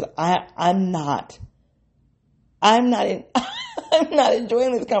call, because I'm not enjoying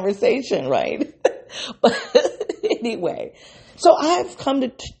this conversation, right? But anyway, so I've come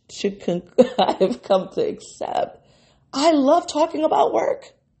to accept I love talking about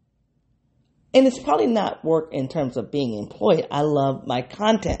work. And it's probably not work in terms of being employed. I love my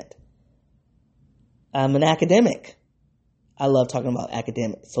content. I'm an academic. I love talking about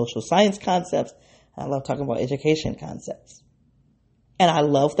academic social science concepts. I love talking about education concepts. And I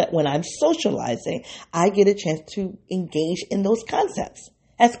love that when I'm socializing, I get a chance to engage in those concepts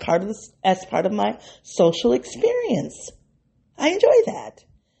as part of my social experience. I enjoy that.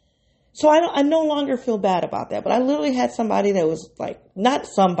 So I no longer feel bad about that. But I literally had somebody that was like, not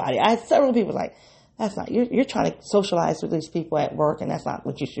somebody. I had several people like, that's not, you're trying to socialize with these people at work, and that's not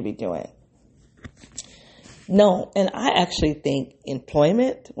what you should be doing. No, and I actually think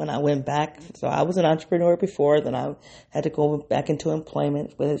employment, when I went back, so I was an entrepreneur before, then I had to go back into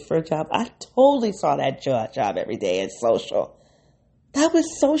employment for a job. I totally saw that job every day as social. That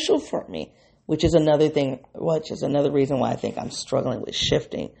was social for me, which is another reason why I think I'm struggling with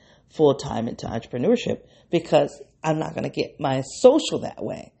shifting full-time into entrepreneurship, because I'm not going to get my social that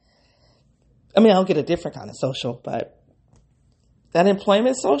way. I mean, I'll get a different kind of social, but that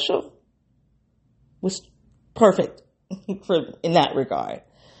employment social was perfect in that regard.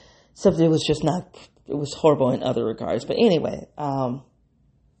 So it was horrible in other regards. But anyway,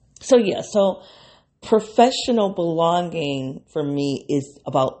 so professional belonging for me is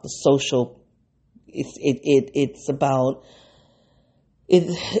about the social. It's about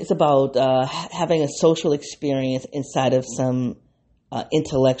having a social experience inside of some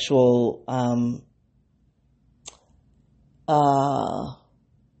intellectual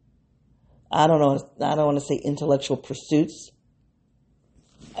I don't want to say intellectual pursuits,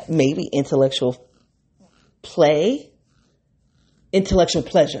 maybe intellectual pleasure,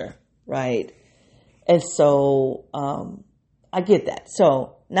 right? And so I get that.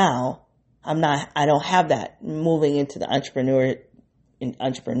 So now I don't have that moving into the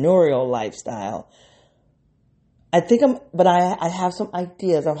entrepreneurial lifestyle. I have some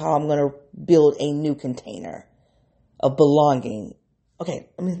ideas of how I'm going to build a new container of belonging. Okay,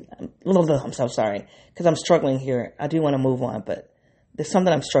 I'm so sorry, because I'm struggling here. I do want to move on, but there's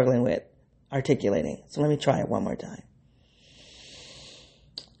something I'm struggling with articulating. So let me try it one more time.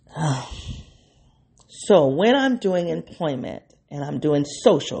 So when I'm doing employment and I'm doing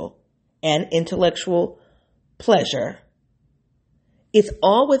social and intellectual pleasure, it's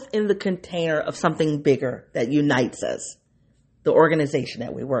all within the container of something bigger that unites us, the organization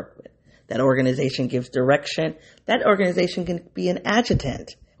that we work with. That organization gives direction. That organization can be an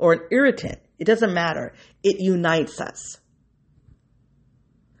adjutant or an irritant. It doesn't matter. It unites us.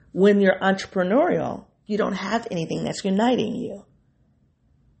 When you're entrepreneurial, you don't have anything that's uniting you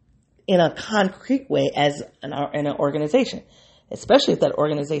in a concrete way as in an organization, especially if that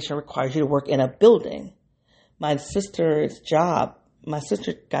organization requires you to work in a building. my sister's job, my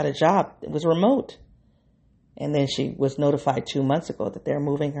sister got a job. It was remote. And then she was notified 2 months ago that they're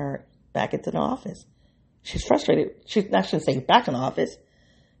moving her back into the office. She's frustrated. I shouldn't say back in the office,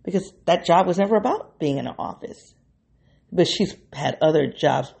 because that job was never about being in the office. But she's had other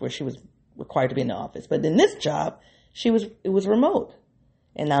jobs where she was required to be in the office. But in this job, it was remote.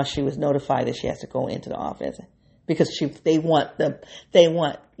 And now she was notified that she has to go into the office because they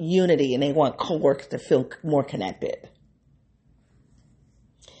want unity, and they want coworkers to feel more connected.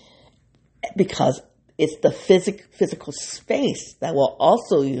 Because it's the physical space that will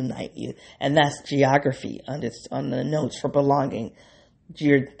also unite you, and that's geography on the notes for belonging.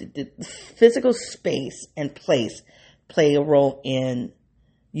 The physical space and place play a role in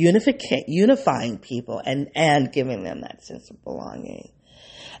unifying people and giving them that sense of belonging.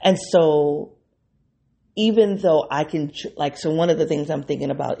 And so, even though I can, so one of the things I'm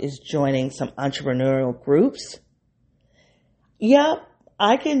thinking about is joining some entrepreneurial groups. Yeah,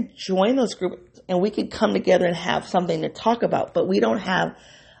 I can join those groups and we could come together and have something to talk about, but we don't have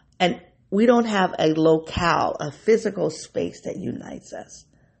a locale, a physical space that unites us.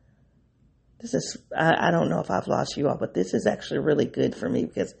 I don't know if I've lost you all, but this is actually really good for me,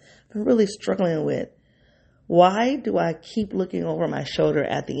 because I'm really struggling with, why do I keep looking over my shoulder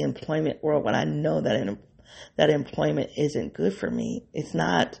at the employment world when I know that employment isn't good for me? It's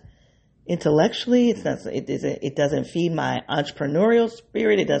not intellectually. It doesn't feed my entrepreneurial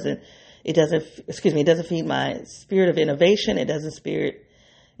spirit. It doesn't feed my spirit of innovation. It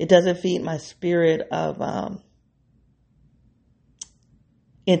doesn't feed my spirit of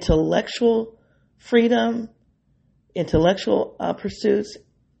intellectual freedom, intellectual pursuits.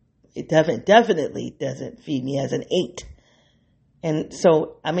 It definitely doesn't feed me as an 8. And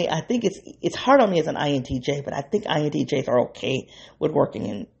so, I think it's hard on me as an INTJ, but I think INTJs are okay with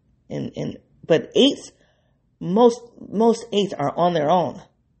working but 8s, most 8s are on their own.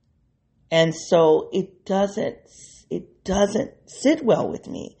 And so it doesn't sit well with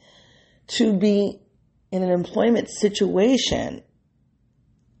me to be in an employment situation.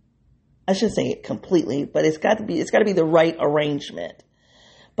 I shouldn't say it completely, but it's got to be the right arrangement.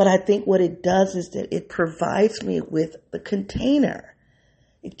 But I think what it does is that it provides me with the container.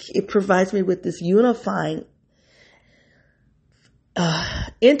 It provides me with this unifying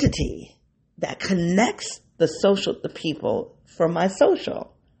entity that connects the people for my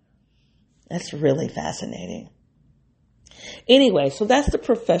social. That's really fascinating. Anyway, so that's the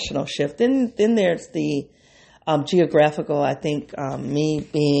professional shift. Then there's the geographical. I think me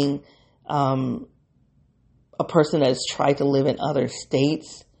being a person that has tried to live in other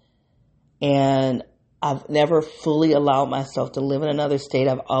states, and I've never fully allowed myself to live in another state.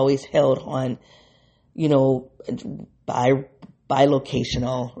 I've always held on,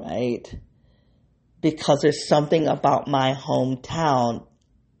 bilocational, right? Because there's something about my hometown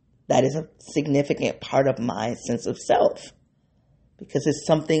that is a significant part of my sense of self. Because it's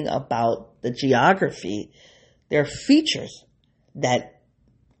something about the geography. There are features that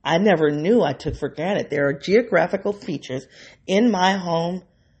I never knew I took for granted. There are geographical features in my home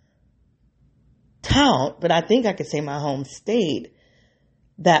town, but I think I could say my home state,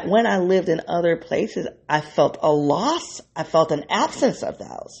 that when I lived in other places, I felt a loss. I felt an absence of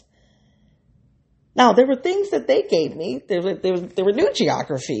those. Now, there were things that they gave me. There were new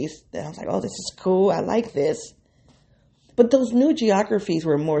geographies that I was like, oh, this is cool. I like this. But those new geographies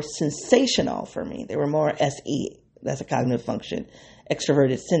were more sensational for me. They were more SE. That's a cognitive function,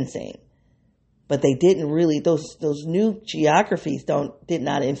 extroverted sensing. But they didn't really, those new geographies did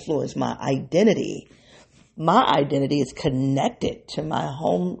not influence my identity. My identity is connected to my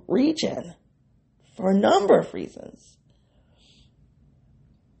home region for a number of reasons.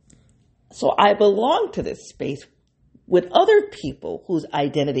 So I belong to this space with other people whose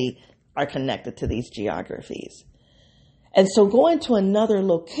identity are connected to these geographies. And so going to another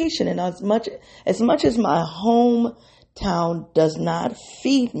location, and as much as my hometown does not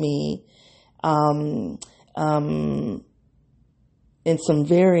feed me in some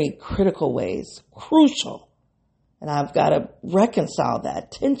very critical ways, crucial, and I've got to reconcile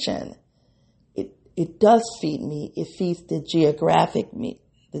that tension. It does feed me. It feeds the geographic me.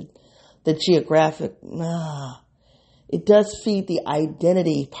 It does feed the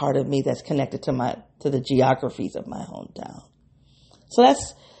identity part of me that's connected to the geographies of my hometown. So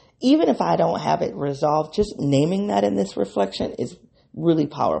that's, even if I don't have it resolved, just naming that in this reflection is really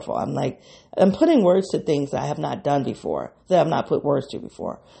powerful. I'm putting words to things that I have not done before, that I have not put words to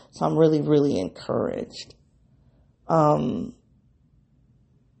before. So I'm really, really encouraged.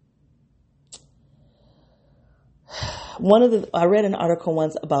 I read an article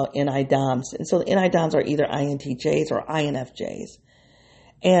once about NI-DOMs. And so the NI-DOMs are either INTJs or INFJs.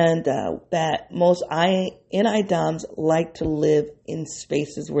 And that most NI-DOMs like to live in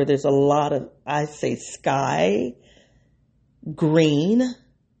spaces where there's a lot of, I say, sky, green,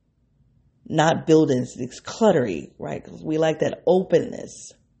 not buildings. It's cluttery, right? Because we like that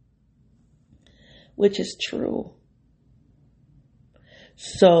openness, which is true.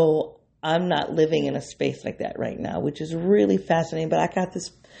 So I'm not living in a space like that right now, which is really fascinating. But I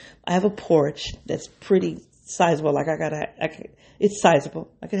have a porch that's pretty sizable. Like it's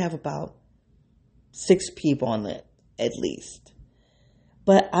sizable. I could have about 6 people on it at least.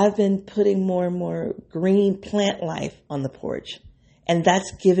 But I've been putting more and more green plant life on the porch, and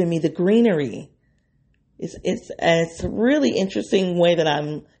that's given me the greenery. It's a really interesting way that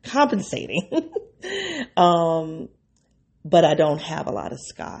I'm compensating. But I don't have a lot of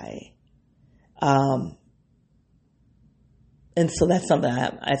sky. And so that's something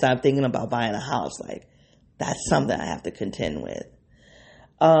as I'm thinking about buying a house, like that's something I have to contend with.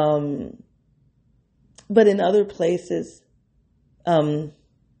 But in other places, let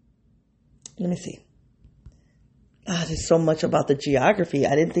me see. There's so much about the geography.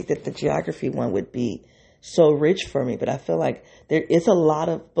 I didn't think that the geography one would be so rich for me, but I feel like there is a lot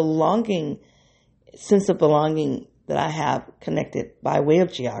of sense of belonging that I have connected by way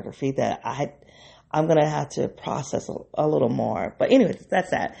of geography that I'm going to have to process a little more. But anyway,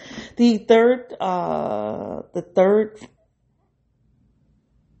 that's that. The third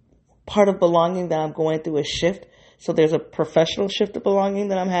part of belonging that I'm going through is shift. So there's a professional shift of belonging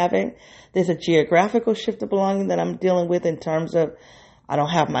that I'm having. There's a geographical shift of belonging that I'm dealing with in terms of I don't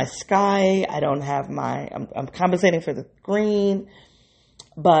have my sky. I'm compensating for the green,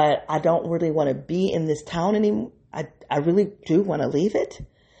 but I don't really want to be in this town anymore. I really do want to leave it,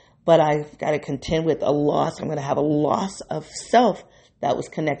 but I've got to contend with a loss. I'm going to have a loss of self that was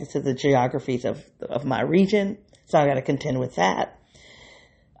connected to the geographies of my region. So I got to contend with that.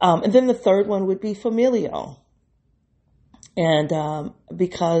 And then the third one would be familial. And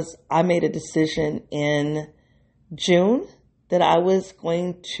because I made a decision in June that I was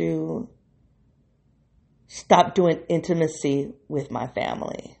going to stop doing intimacy with my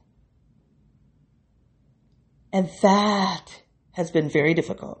family. And that has been very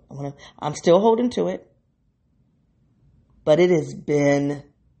difficult. I'm still holding to it, but it has been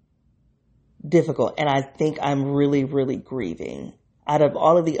difficult. And I think I'm really, really grieving. Out of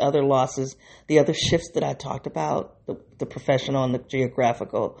all of the other losses, the other shifts that I talked about, the professional and the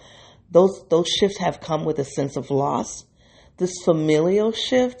geographical, those shifts have come with a sense of loss. This familial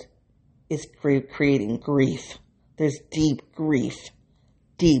shift is creating grief. There's deep grief,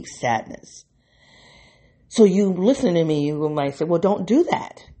 deep sadness. So you listen to me, you might say, well, don't do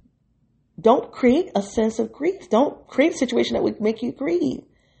that. Don't create a sense of grief. Don't create a situation that would make you grieve.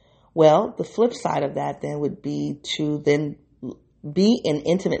 Well, the flip side of that then would be to then be in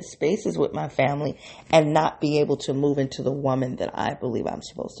intimate spaces with my family and not be able to move into the woman that I believe I'm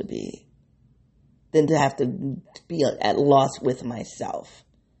supposed to be. Then to have to be at loss with myself.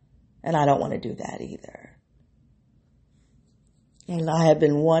 And I don't want to do that either. And I have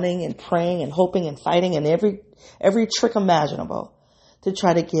been wanting and praying and hoping and fighting and every trick imaginable to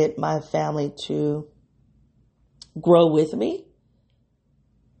try to get my family to grow with me.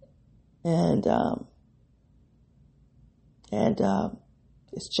 And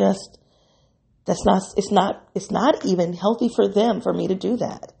it's just, it's not even healthy for them, for me to do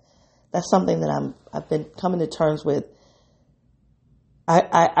that. That's something that I've been coming to terms with.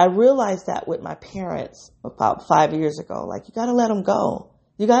 I realized that with my parents about 5 years ago. Like, you gotta let them go.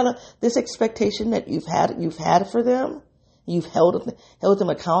 This expectation that you've had for them, you've held them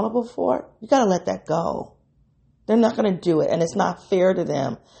accountable for, you gotta let that go. They're not gonna do it. And it's not fair to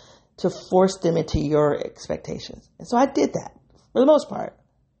them to force them into your expectations. And so I did that for the most part.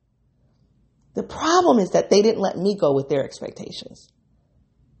 The problem is that they didn't let me go with their expectations.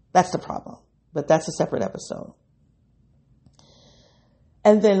 That's the problem. But that's a separate episode.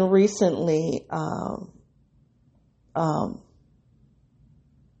 And then recently, my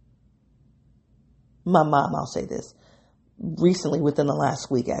mom, I'll say this. Recently, within the last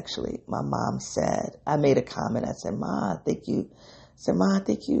week, actually, my mom said, I made a comment. I said, Ma, I think you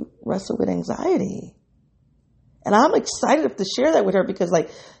wrestle with anxiety. And I'm excited to share that with her because, like,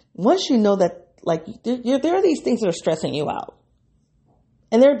 once you know that, like, there are these things that are stressing you out.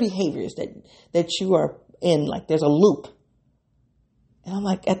 And there are behaviors that you are in, like, there's a loop. And I'm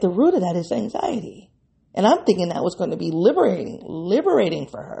like, at the root of that is anxiety. And I'm thinking that was going to be liberating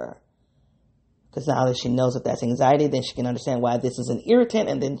for her. Because now that she knows that that's anxiety, then she can understand why this is an irritant.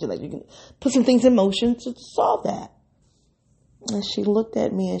 And then you can put some things in motion to solve that. And she looked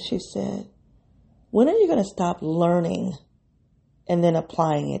at me and she said, when are you going to stop learning and then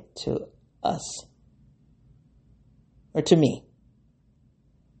applying it to us? Or to me?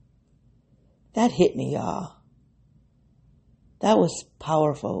 That hit me, y'all. That was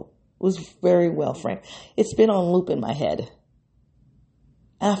powerful. It was very well framed. It's been on loop in my head.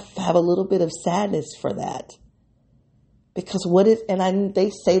 I have a little bit of sadness for that. Because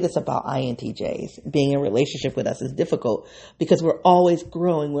they say this about INTJs, being in a relationship with us is difficult because we're always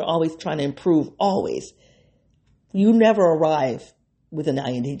growing. We're always trying to improve, always. You never arrive with an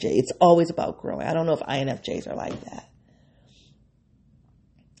INTJ. It's always about growing. I don't know if INFJs are like that.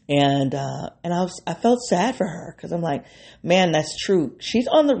 And I felt sad for her because I'm like, man, that's true. She's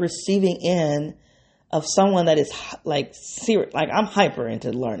on the receiving end of someone that is like serious. Like I'm hyper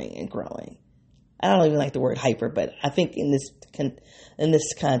into learning and growing. I don't even like the word hyper, but I think in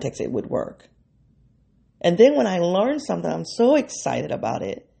this context it would work. And then when I learn something, I'm so excited about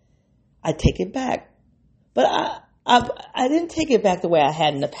it, I take it back. But I didn't take it back the way I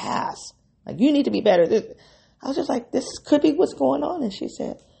had in the past. Like, you need to be better. I was just like, this could be what's going on. And she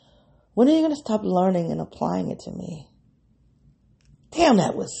said, when are you going to stop learning and applying it to me? Damn,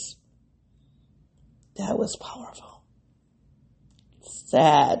 that was powerful.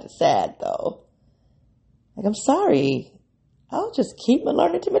 Sad though. Like, I'm sorry. I'll just keep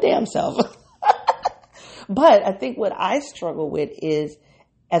learning to my damn self. But I think what I struggle with is,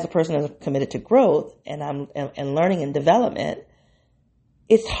 as a person that's committed to growth and learning and development,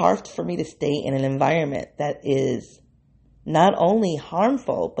 it's hard for me to stay in an environment that is not only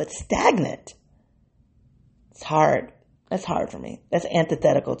harmful, but stagnant. It's hard. That's hard for me. That's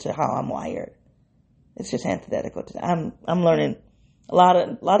antithetical to how I'm wired. It's just antithetical to I'm learning a lot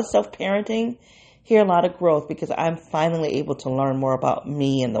of self-parenting, here a lot of growth, because I'm finally able to learn more about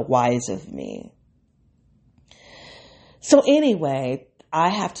me and the whys of me. So anyway, I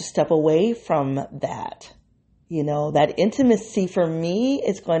have to step away from that. You know, that intimacy for me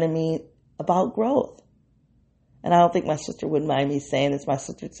is going to mean about growth. And I don't think my sister would mind me saying this. My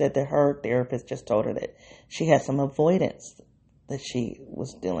sister said that her therapist just told her that she had some avoidance that she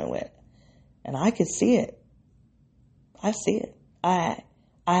was dealing with. And I could see it. I see it. I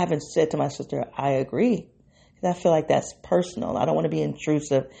haven't said to my sister, I agree. Because I feel like that's personal. I don't want to be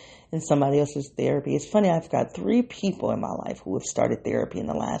intrusive in somebody else's therapy. It's funny, I've got 3 people in my life who have started therapy in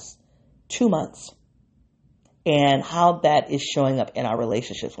the last 2 months. And how that is showing up in our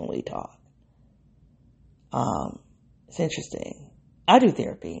relationships when we talk. It's interesting. I do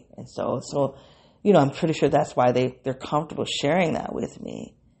therapy. And so, you know, I'm pretty sure that's why they're comfortable sharing that with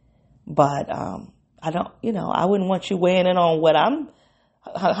me. But, I wouldn't want you weighing in on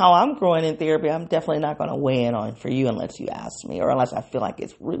how I'm growing in therapy. I'm definitely not going to weigh in on for you unless you ask me or unless I feel like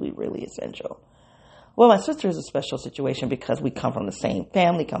it's really, really essential. Well, my sister is a special situation because we come from the same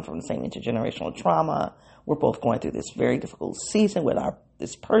family, come from the same intergenerational trauma. We're both going through this very difficult season with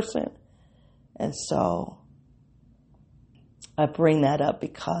this person. And so I bring that up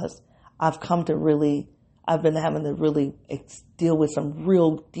because I've been having to really deal with some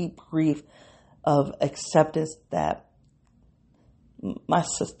real deep grief of acceptance that my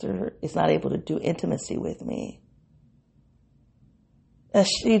sister is not able to do intimacy with me. And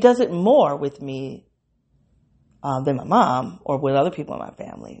she does it more with me than my mom or with other people in my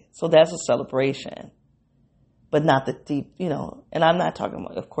family. So that's a celebration. But not the deep, and I'm not talking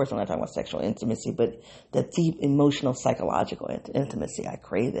about sexual intimacy, but the deep emotional, psychological intimacy. I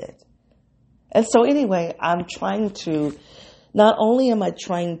crave it. And so anyway, not only am I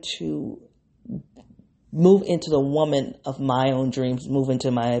trying to move into the woman of my own dreams, move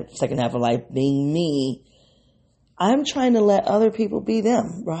into my second half of life being me, I'm trying to let other people be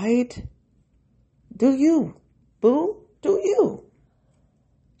them, right? Do you, boo? Do you?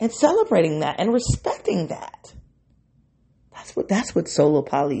 And celebrating that and respecting that. That's what solo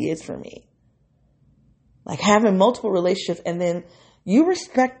poly is for me. Like having multiple relationships, and then you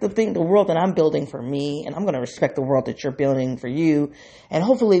respect the world that I'm building for me, and I'm going to respect the world that you're building for you. And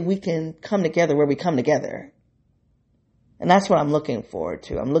hopefully we can come together where we come together. And that's what I'm looking forward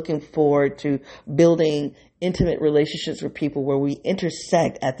to. I'm looking forward to building intimate relationships with people where we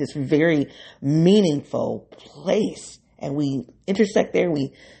intersect at this very meaningful place. And we intersect there,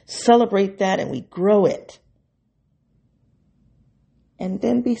 we celebrate that, and we grow it. And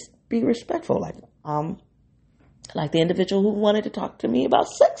then be respectful, like the individual who wanted to talk to me about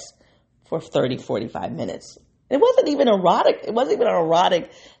sex for 30, 45 minutes. It wasn't even erotic. It wasn't even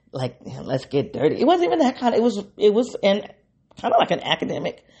erotic, like, let's get dirty. It wasn't even that kind of, it was kind of like an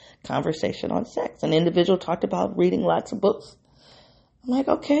academic conversation on sex. An individual talked about reading lots of books. I'm like,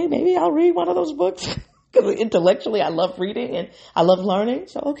 okay, maybe I'll read one of those books. Because intellectually, I love reading and I love learning.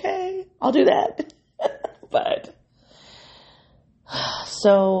 So, okay, I'll do that. But,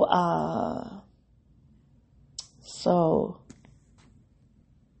 so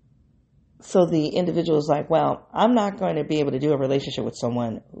the individual is like, well, I'm not going to be able to do a relationship with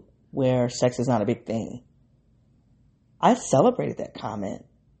someone where sex is not a big thing. I celebrated that comment.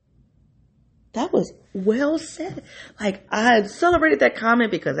 That was well said. Like, I celebrated that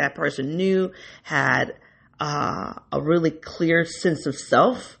comment because that person had a really clear sense of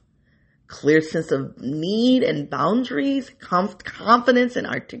self, clear sense of need and boundaries, confidence in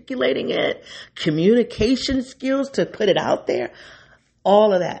articulating it, communication skills to put it out there.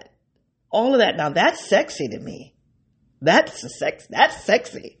 All of that. Now that's sexy to me. That's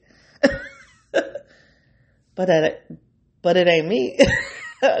sexy. But it ain't me.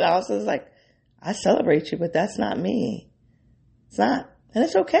 And I was just like, I celebrate you, but that's not me. It's not. And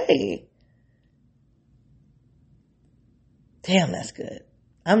it's okay. Damn, that's good.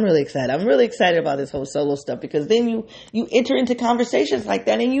 I'm really excited. I'm really excited about this whole solo stuff because then you enter into conversations like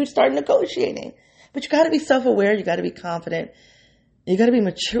that and you start negotiating. But you got to be self-aware. You got to be confident. You got to be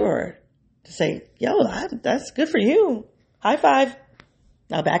mature to say, yo, that's good for you. High five.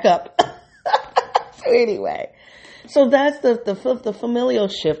 Now back up. So anyway, so that's the familial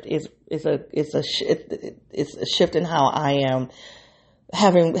shift is a shift in how I am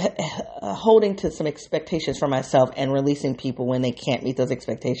holding to some expectations for myself and releasing people when they can't meet those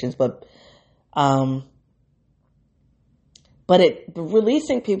expectations. But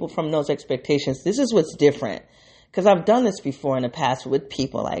releasing people from those expectations, this is what's different. Because I've done this before in the past with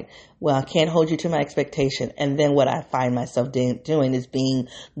people like, well, I can't hold you to my expectation. And then what I find myself doing is being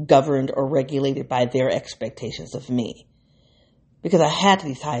governed or regulated by their expectations of me. Because I had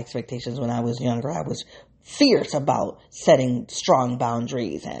these high expectations when I was younger. I was fierce about setting strong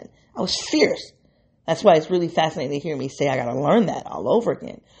boundaries and I was fierce. That's why it's really fascinating to hear me say I got to learn that all over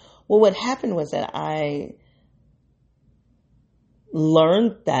again. Well, what happened was that I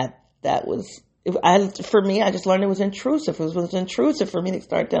learned that was... for me, I just learned it was intrusive. It was intrusive for me to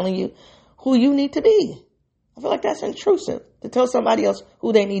start telling you who you need to be. I feel like that's intrusive to tell somebody else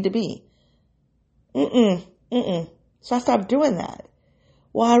who they need to be. So I stopped doing that.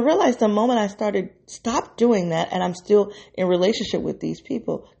 Well, I realized the moment I stopped doing that and I'm still in relationship with these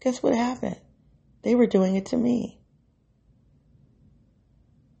people, guess what happened? They were doing it to me.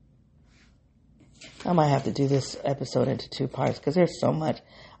 I might have to do this episode into 2 parts because there's so much.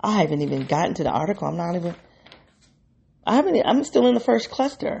 I haven't even gotten to the article. I'm still in the first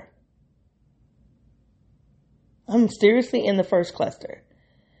cluster. I'm seriously in the first cluster.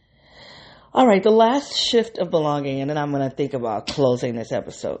 All right, the last shift of belonging, and then I'm going to think about closing this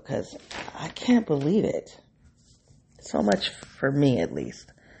episode because I can't believe it. So much for me, at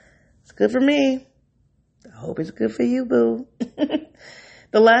least. It's good for me. I hope it's good for you, boo.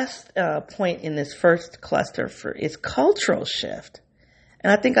 The last point in this first cluster is cultural shift.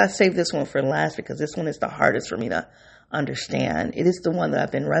 And I think I saved this one for last because this one is the hardest for me to understand. It is the one that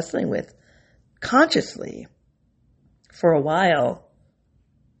I've been wrestling with consciously for a while.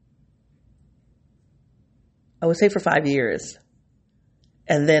 I would say for 5 years.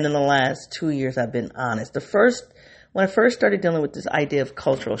 And then in the last 2 years, I've been honest. When I first started dealing with this idea of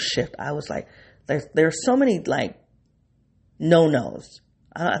cultural shift, I was like, there are so many like no-nos.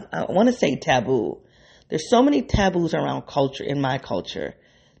 I want to say taboo. There's so many taboos around culture, in my culture,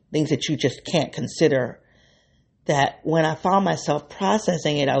 things that you just can't consider, that when I found myself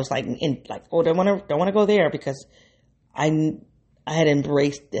processing it, I was like, oh, don't want to go there because I had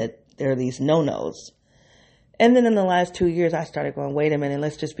embraced that there are these no-nos. And then in the last 2 years, I started going, wait a minute,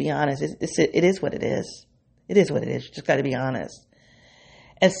 let's just be honest. It is what it is. It is what it is. You just got to be honest.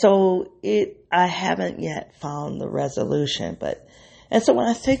 And so I haven't yet found the resolution, and so when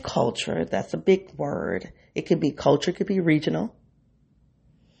I say culture, that's a big word. It could be culture, it could be regional.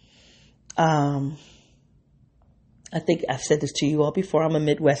 I think I've said this to you all before. I'm a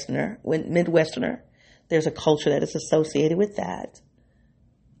Midwesterner. There's a culture that is associated with that,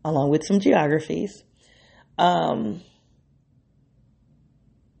 along with some geographies. I'm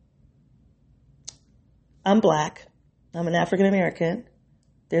Black. I'm an African American.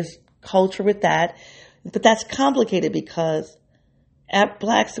 There's culture with that, but that's complicated because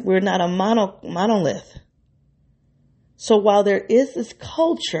Blacks, we're not a monolith. So while there is this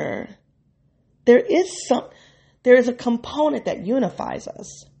culture, there is a component that unifies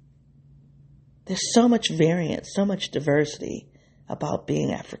us. There's so much variance, so much diversity about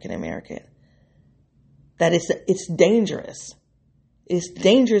being African American that it's dangerous. It's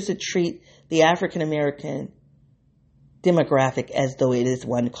dangerous to treat the African American demographic as though it is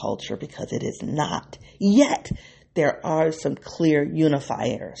one culture, because it is not. Yet, there are some clear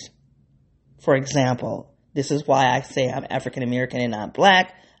unifiers. For example, this is why I say I'm African American and not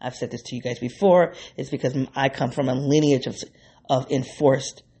black. I've said this to you guys before. It's because I come from a lineage of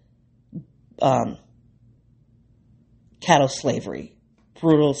enforced cattle slavery,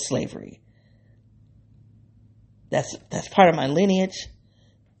 brutal slavery. That's part of my lineage,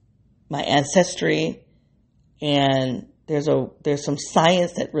 my ancestry, and there's some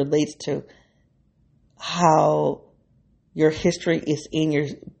science that relates to how your history is in your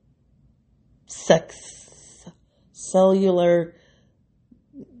cellular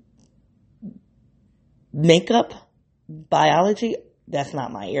makeup, biology. That's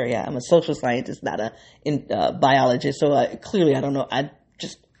not my area. I'm a social scientist, not a biologist. So clearly, I don't know. I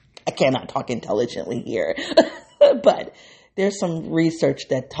cannot talk intelligently here. But there's some research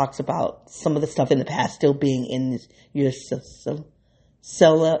that talks about some of the stuff in the past still being in your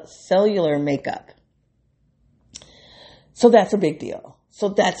cellular makeup. So that's a big deal. So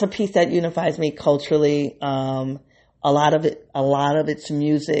that's a piece that unifies me culturally. A lot of it's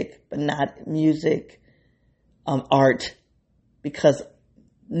music, but not music, art, because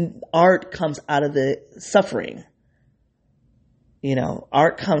art comes out of the suffering.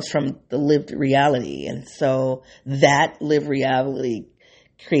 Art comes from the lived reality. And so that lived reality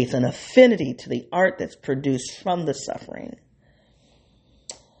creates an affinity to the art that's produced from the suffering.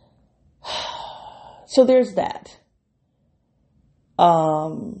 So there's that.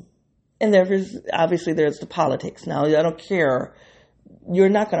 And there's the politics. Now, I don't care. You're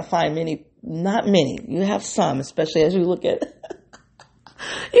not going to find not many. You have some, especially as you look at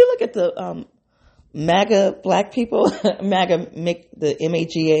the MAGA black people, the MAGA,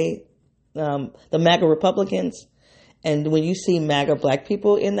 the MAGA Republicans. And when you see MAGA black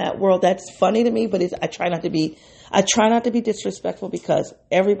people in that world, that's funny to me, but I try not to be disrespectful, because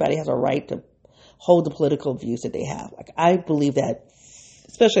everybody has a right to hold the political views that they have. Like, I believe that,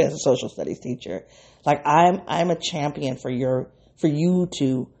 especially as a social studies teacher, like I'm a champion for you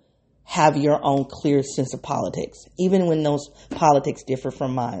to have your own clear sense of politics, even when those politics differ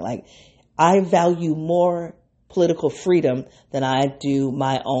from mine. Like, I value more political freedom than I do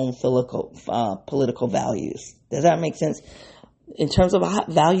my own political values. Does that make sense? In terms of a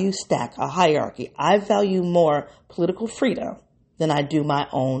value stack, a hierarchy, I value more political freedom than I do my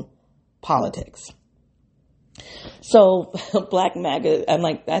own politics. So Black MAGA, I'm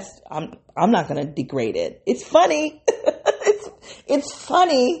like, I'm not going to degrade it. It's funny. it's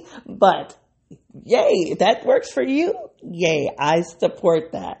funny, but yay, if that works for you, yay, I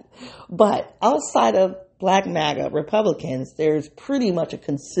support that. But outside of Black MAGA Republicans, there's pretty much a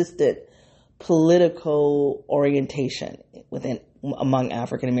consistent political orientation among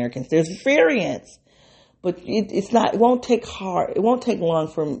African Americans. There's variance, but it won't take long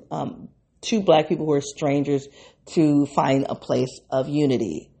for two black people who are strangers to find a place of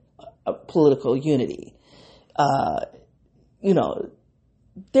unity, political unity.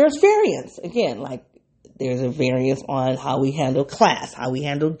 There's variance. Again, like, there's a variance on how we handle class, how we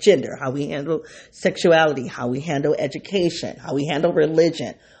handle gender, how we handle sexuality, how we handle education, how we handle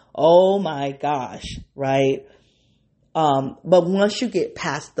religion. Oh my gosh, right? But once you get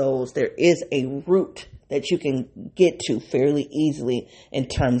past those, there is a root that you can get to fairly easily in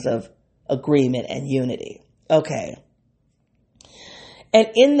terms of agreement and unity. Okay. And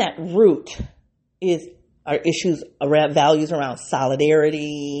in that root are issues around values around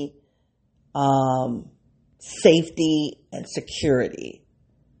solidarity, safety, and security.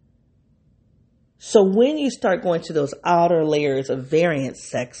 So when you start going to those outer layers of variance,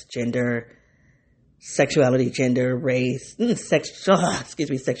 sex, gender, sexuality, gender, race,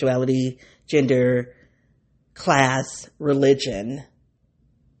 sexuality, gender, class, religion,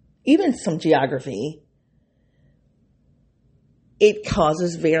 even some geography, it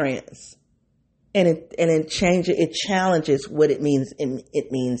causes variance. And it challenges what it means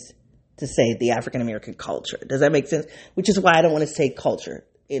to say the African American culture. Does that make sense? Which is why I don't want to say culture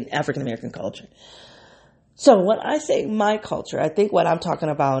in African American culture. So when I say my culture, I think what I'm talking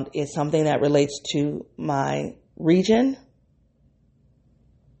about is something that relates to my region,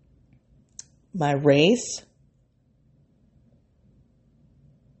 my race,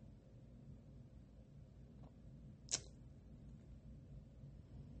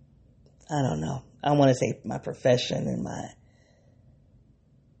 I don't know. I want to say my profession and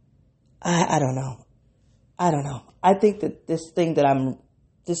I don't know. I think that this thing that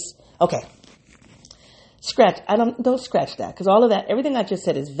okay. Don't scratch that, because all of that, everything I just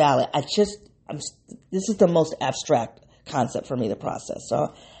said is valid. This is the most abstract concept for me to process.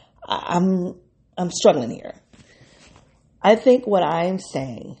 So I'm struggling here. I think what I'm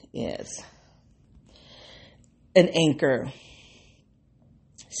saying is an anchor.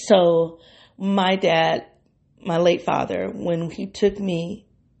 So my dad, my late father, when he took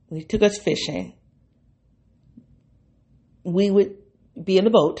us fishing, we would be in the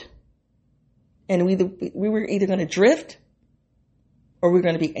boat and we were either going to drift or we were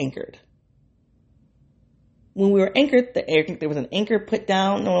going to be anchored. When we were anchored, there was an anchor put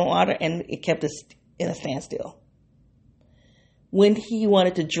down in the water and it kept us in a standstill. When he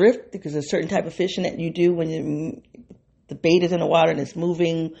wanted to drift, because there's a certain type of fishing that you do when the bait is in the water and it's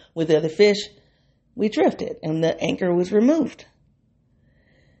moving with the other fish, we drifted and the anchor was removed.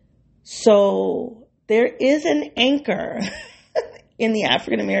 So there is an anchor in the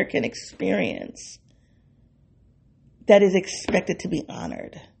African American experience that is expected to be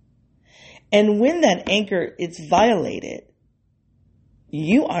honored. And when that anchor is violated,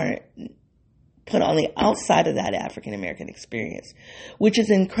 you are put on the outside of that African American experience, which is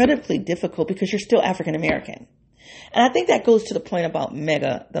incredibly difficult because you're still African American. And I think that goes to the point about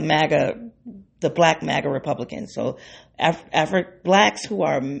the black MAGA Republicans. So blacks who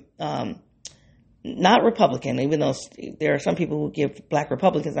are not Republican, even though there are some people who give black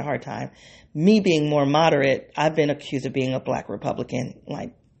Republicans a hard time. Me being more moderate, I've been accused of being a black Republican.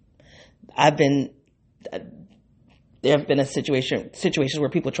 There have been situations where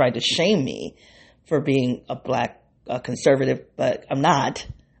people tried to shame me for being a black conservative, but I'm not.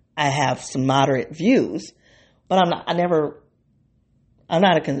 I have some moderate views, but I'm not. I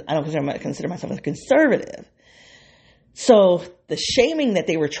don't consider myself a conservative. So the shaming that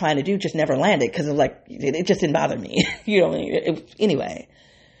they were trying to do just never landed because it just didn't bother me. Anyway.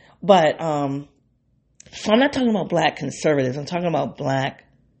 But so I'm not talking about black conservatives. I'm talking about black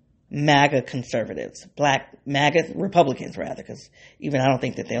MAGA conservatives, black MAGA Republicans rather, because even I don't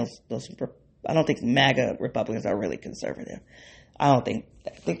think that I don't think MAGA Republicans are really conservative. I think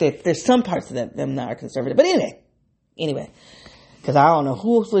that there's some parts of them that are conservative. But anyway, because I don't know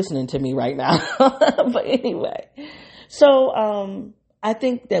who's listening to me right now. But anyway, so I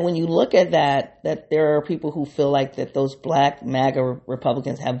think that when you look at that there are people who feel like that those black MAGA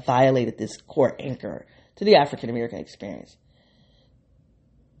Republicans have violated this core anchor to the African American experience.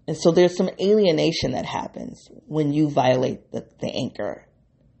 And so there's some alienation that happens when you violate the anchor.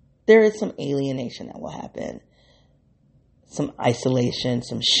 There is some alienation that will happen. Some isolation,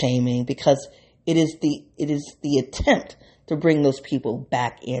 some shaming, because it is the attempt to bring those people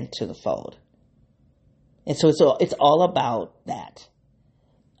back into the fold. And so it's all about that.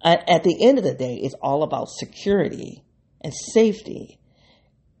 At the end of the day, it's all about security and safety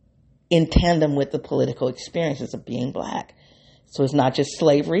in tandem with the political experiences of being black. So it's not just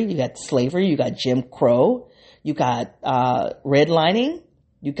slavery. You got Jim Crow, you got redlining,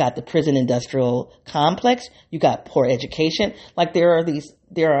 you got the prison industrial complex, you got poor education. There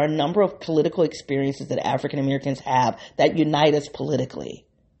are a number of political experiences that African Americans have that unite us politically.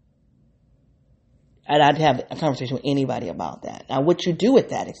 And I'd have a conversation with anybody about that. Now, what you do with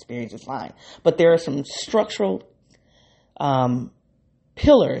that experience is fine, but there are some structural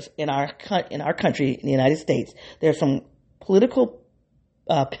pillars in our country, in the United States. There are some political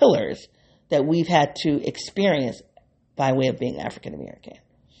pillars that we've had to experience by way of being African American.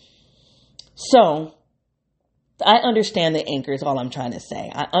 So I understand the anchor is all I'm trying to say.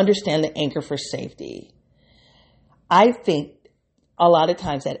 I understand the anchor for safety. I think a lot of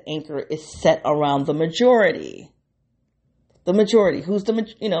times that anchor is set around the majority. The majority. Who's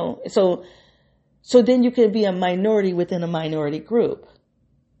so then you can be a minority within a minority group.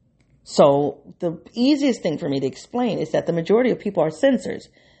 So the easiest thing for me to explain is that the majority of people are censors.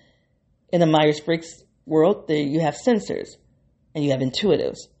 In the Myers-Briggs world, you have censors and you have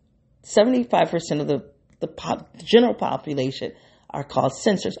intuitives. 75% of the general population are called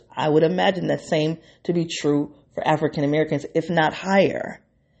censors. I would imagine that same to be true for African Americans, if not higher.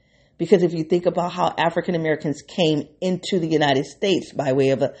 Because if you think about how African Americans came into the United States by way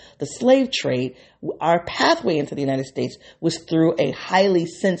of the slave trade, our pathway into the United States was through a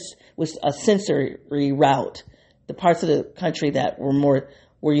sensory route. The parts of the country that were more,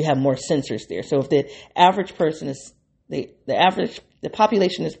 where you have more censors there. So if the average person is, the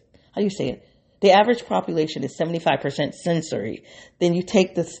population is, how do you say it? The average population is 75% sensory. Then you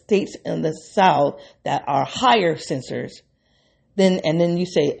take the states in the South that are higher censors. Then you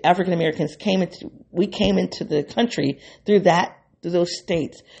say African Americans came into the country through those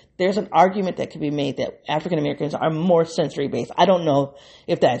states. There's an argument that could be made that African Americans are more sensory based. I don't know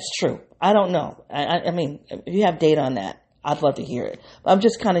if that's true. I don't know. I mean, if you have data on that, I'd love to hear it. But I'm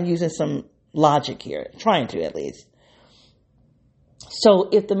just kind of using some logic here, trying to at least. So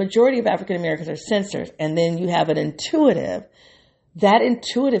if the majority of African Americans are censored and then you have an intuitive, that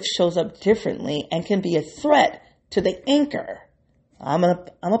intuitive shows up differently and can be a threat to the anchor. I'm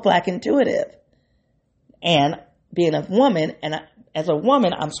a black intuitive, and being a woman, and as a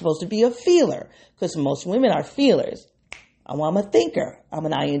woman, I'm supposed to be a feeler because most women are feelers. I'm a thinker. I'm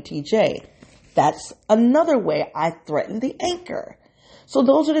an INTJ. That's another way I threaten the anchor. So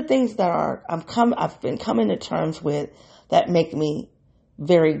those are the things that I've been coming to terms with that make me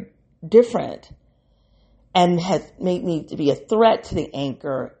very different and has made me to be a threat to the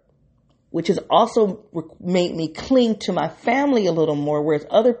anchor, which has also made me cling to my family a little more, whereas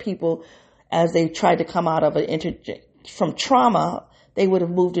other people, as they tried to come out of from trauma, they would have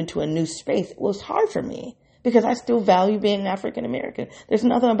moved into a new space. It was hard for me because I still value being African American. There's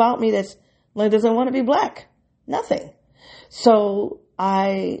nothing about me that doesn't want to be black. Nothing. So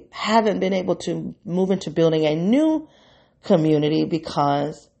I haven't been able to move into building a new community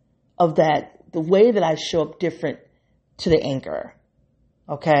because of that, the way that I show up different to the anchor.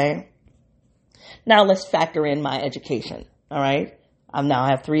 Okay. Now let's factor in my education. All right. I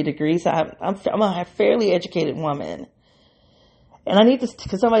have 3 degrees. I'm a fairly educated woman. And I need to,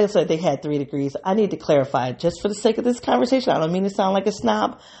 because somebody said they had 3 degrees. I need to clarify just for the sake of this conversation. I don't mean to sound like a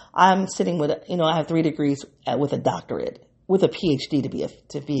snob. I'm sitting with, I have 3 degrees with a doctorate, with a PhD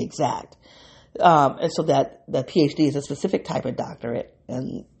to be exact. And so that the PhD is a specific type of doctorate,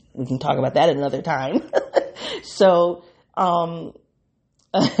 and we can talk about that another time. So,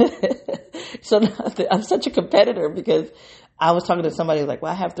 so I'm such a competitor because I was talking to somebody who was like,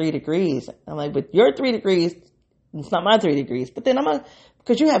 well, I have 3 degrees. I'm like, but your 3 degrees, it's not my 3 degrees. But then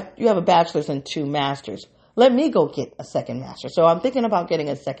because you have a bachelor's and 2 masters. Let me go get a second master. So I'm thinking about getting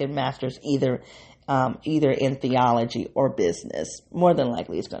a second master's either in theology or business. More than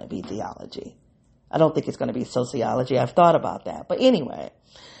likely it's going to be theology. I don't think it's going to be sociology. I've thought about that. But anyway,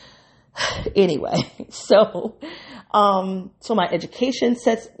 so my education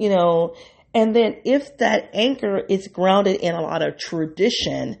sets, and then if that anchor is grounded in a lot of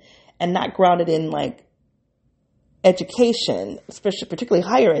tradition and not grounded in like education, particularly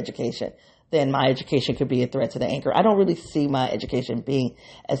higher education, then my education could be a threat to the anchor. I don't really see my education being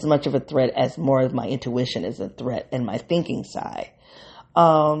as much of a threat as more of my intuition is a threat and my thinking side.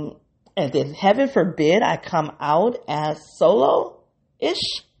 And then heaven forbid I come out as solo-ish,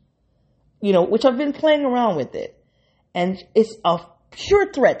 which I've been playing around with it. And it's a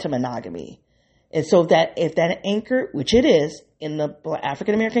pure threat to monogamy. And so that if that anchor, which it is in the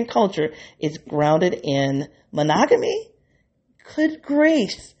African American culture, is grounded in monogamy, good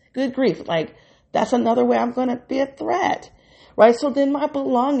grief. Like that's another way I'm going to be a threat, right? So then my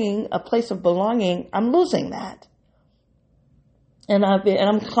belonging, a place of belonging, I'm losing that. And I'm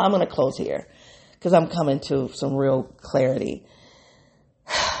going to close here because I'm coming to some real clarity.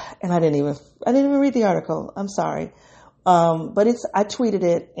 And I didn't even read the article. I'm sorry. But I tweeted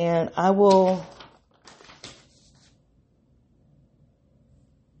it, and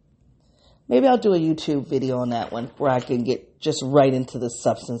maybe I'll do a YouTube video on that one where I can get just right into the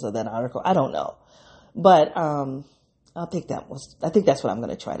substance of that article. I don't know, but I think that's what I'm going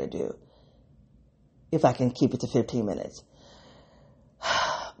to try to do if I can keep it to 15 minutes.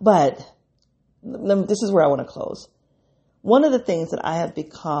 But this is where I want to close. One of the things that I have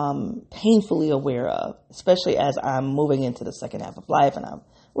become painfully aware of, especially as I'm moving into the second half of life, and I'm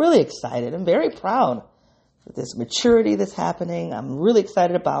really excited and very proud of this maturity that's happening. I'm really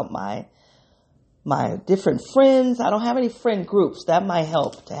excited about my different friends. I don't have any friend groups. That might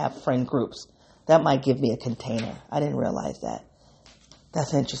help to have friend groups. That might give me a container. I didn't realize that.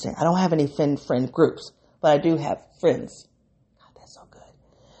 That's interesting. I don't have any friend groups, but I do have friends. God, that's so good.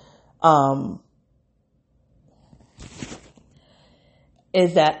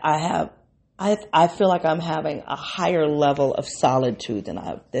 Is that I feel like I'm having a higher level of solitude than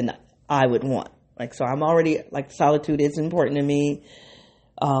I would want. Like, so I'm already, like, solitude is important to me.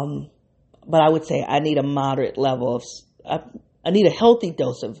 But I would say I need a moderate level of, I need a healthy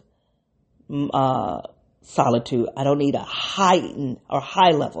dose of, solitude. I don't need a heightened or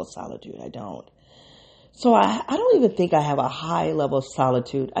high level of solitude. I don't. So I don't even think I have a high level of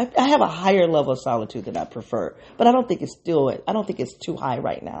solitude. I have a higher level of solitude that I prefer, but I don't think it's too high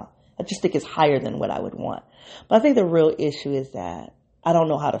right now. I just think it's higher than what I would want. But I think the real issue is that I don't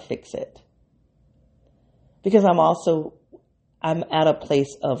know how to fix it. Because I'm at a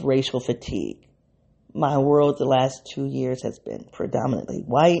place of racial fatigue. My world the last 2 years has been predominantly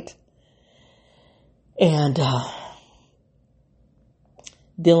white. And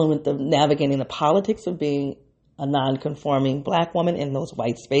dealing with navigating the politics of being a non-conforming black woman in those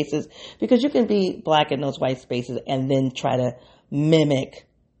white spaces. Because you can be black in those white spaces and then try to mimic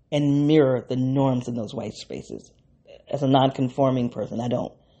and mirror the norms in those white spaces. As a non-conforming person, I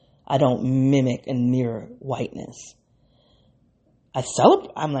don't mimic and mirror whiteness. I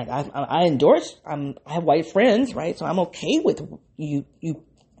celebrate. I'm like, I endorse. I have white friends, right? So I'm okay with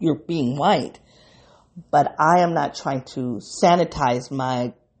you're being white, but I am not trying to sanitize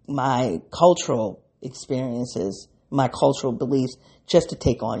my cultural experiences, my cultural beliefs, just to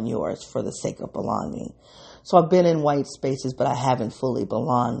take on yours for the sake of belonging. So I've been in white spaces, but I haven't fully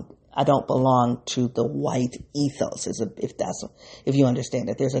belonged. I don't belong to the white ethos, if you understand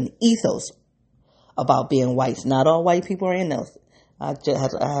it. There's an ethos about being white. Not all white people are in those. I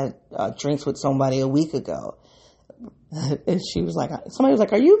had drinks with somebody a week ago, and somebody was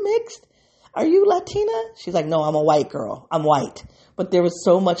like, "Are you mixed? Are you Latina?" She's like, "No, I'm a white girl. I'm white." But there was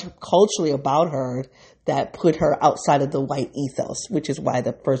so much culturally about her that put her outside of the white ethos, which is why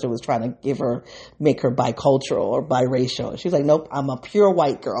the person was trying to make her bicultural or biracial. She's like, "Nope, I'm a pure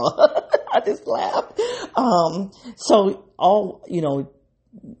white girl." I just laughed. So all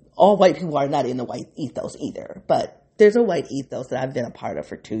white people are not in the white ethos either, but there's a white ethos that I've been a part of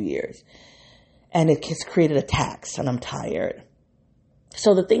for 2 years, and it has created a tax, and I'm tired.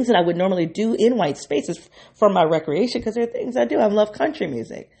 So the things that I would normally do in white spaces for my recreation, because there are things I do. I love country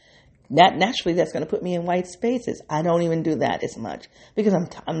music. Naturally, that's going to put me in white spaces. I don't even do that as much because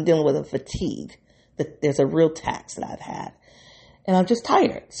I'm dealing with a fatigue. There's a real tax that I've had, and I'm just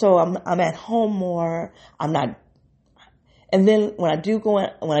tired. So I'm at home more. I'm not. And then when I do go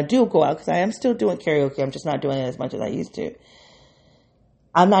out, because I am still doing karaoke, I'm just not doing it as much as I used to.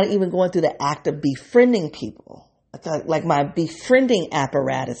 I'm not even going through the act of befriending people. Like my befriending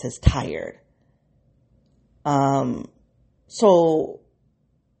apparatus is tired. So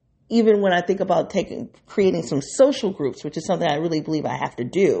even when I think about creating some social groups, which is something I really believe I have to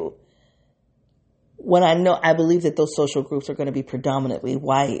do, I believe that those social groups are going to be predominantly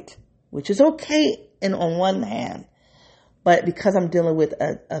white, which is okay on one hand. But because I'm dealing with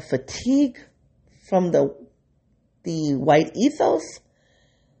a fatigue from the white ethos,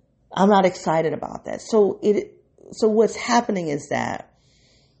 I'm not excited about that. So what's happening is that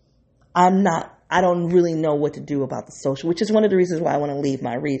I don't really know what to do about the social, which is one of the reasons why I want to leave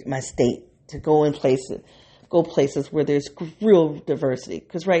my state to go places where there's real diversity.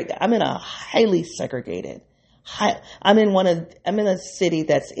 Because I'm in a highly segregated, I'm in a city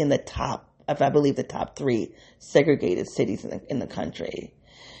that's in the top, I believe the top 3 segregated cities in the country.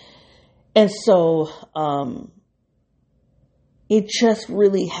 And so, it just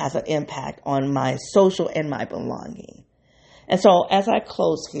really has an impact on my social and my belonging. And so as I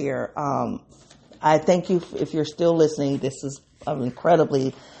close here, I thank you if you're still listening. This is an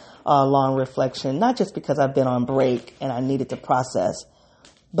incredibly long reflection, not just because I've been on break and I needed to process,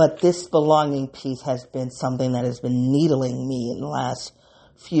 but this belonging piece has been something that has been needling me in the last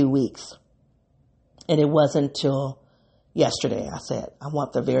few weeks. And it wasn't until yesterday I said, I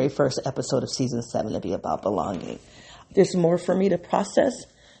want the very first episode of season 7 to be about belonging. There's more for me to process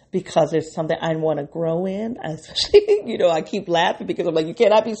because there's something I want to grow in. Especially, I keep laughing because I'm like, you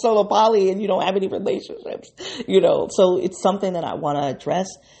cannot be solo poly and you don't have any relationships, So it's something that I want to address.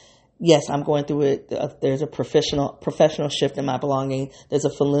 Yes, I'm going through it. There's a professional shift in my belonging. There's a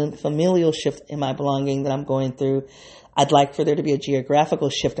familial shift in my belonging that I'm going through. I'd like for there to be a geographical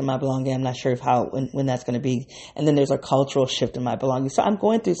shift in my belonging. I'm not sure when that's going to be. And then there's a cultural shift in my belonging. So I'm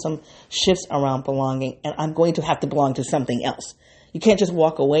going through some shifts around belonging, and I'm going to have to belong to something else. You can't just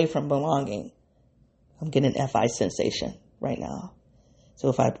walk away from belonging. I'm getting an FI sensation right now. So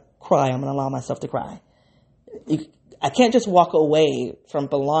if I cry, I'm going to allow myself to cry. I can't just walk away from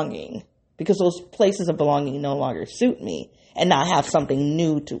belonging because those places of belonging no longer suit me and now have something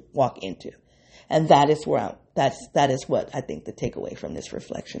new to walk into. And that is that is what I think the takeaway from this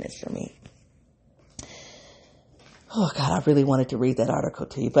reflection is for me. Oh God, I really wanted to read that article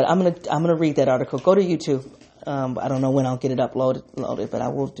to you, but I'm gonna read that article. Go to YouTube. I don't know when I'll get it loaded, but I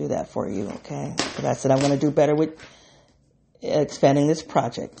will do that for you. Okay, but I said I want to do better with expanding this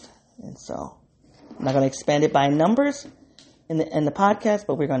project, and so I'm not going to expand it by numbers in the podcast,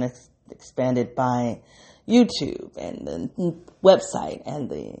 but we're going to expand it by YouTube and the website and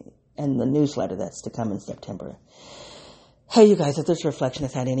the newsletter that's to come in September. Hey, you guys, if this reflection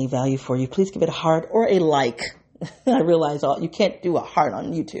has had any value for you, please give it a heart or a like. I realize you can't do a heart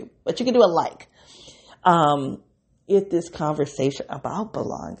on YouTube, but you can do a like. If this conversation about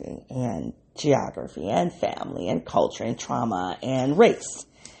belonging and geography and family and culture and trauma and race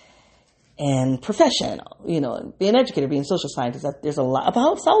and profession, being an educator, being a social scientist, there's a lot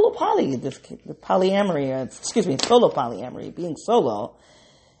about solo polyamory, solo polyamory, being solo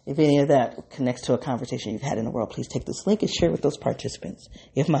If any of that connects to a conversation you've had in the world, please take this link and share it with those participants.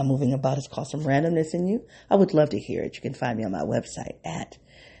 If my moving about has caused some randomness in you, I would love to hear it. You can find me on my website at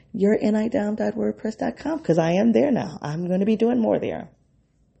yournidom.wordpress.com, because I am there now. I'm going to be doing more there.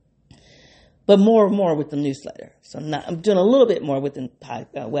 But more and more with the newsletter. So I'm doing a little bit more with the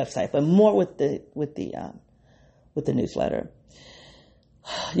website, but more with the newsletter.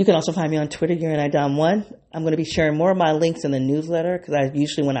 You can also find me on Twitter, YourNIDOM1. I'm going to be sharing more of my links in the newsletter, because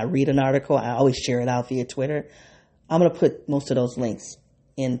usually when I read an article, I always share it out via Twitter. I'm going to put most of those links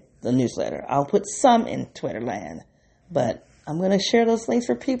in the newsletter. I'll put some in Twitterland, but I'm going to share those links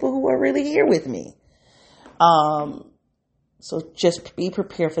for people who are really here with me. So just be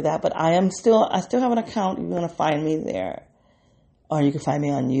prepared for that. But I still have an account. You're going to find me there. Or you can find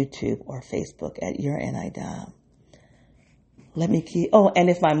me on YouTube or Facebook at YourNIDOM. And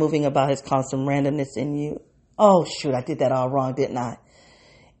if my moving about has caused some randomness in you. Oh, shoot, I did that all wrong, didn't I?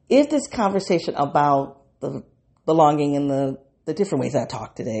 If this conversation about the belonging and the different ways I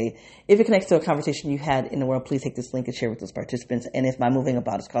talked today, if it connects to a conversation you had in the world, please take this link and share with those participants. And if my moving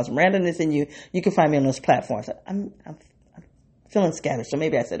about has caused some randomness in you, you can find me on those platforms. I'm feeling scattered, so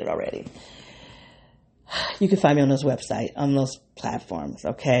maybe I said it already. You can find me on those websites, on those platforms,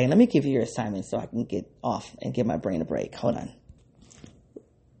 okay? Let me give you your assignment so I can get off and give my brain a break. Hold on.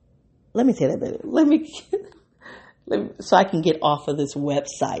 Let me say that better. So I can get off of this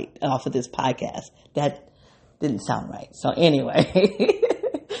website, off of this podcast. That didn't sound right. So anyway,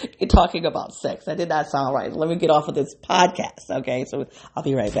 you're talking about sex. That did not sound right. Let me get off of this podcast, okay? So I'll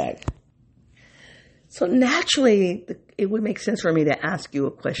be right back. So naturally, it would make sense for me to ask you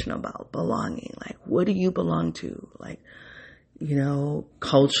a question about belonging. Like, what do you belong to? Like,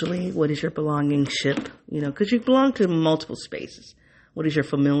 culturally, what is your belonging ship? Because you belong to multiple spaces. What is your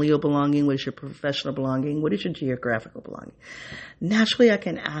familial belonging? What is your professional belonging? What is your geographical belonging? Naturally, I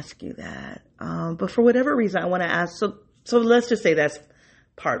can ask you that. But for whatever reason, I want to ask. So let's just say that's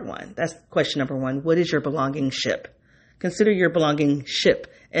part one. That's question number one. What is your belonging ship? Consider your belonging ship,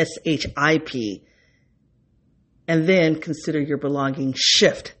 SHIP. And then consider your belonging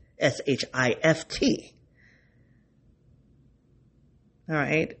shift, SHIFT. All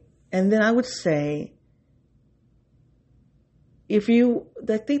right. And then I would say, I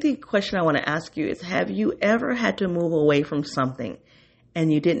think the question I want to ask you is, have you ever had to move away from something and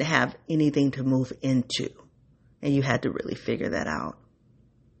you didn't have anything to move into? And you had to really figure that out.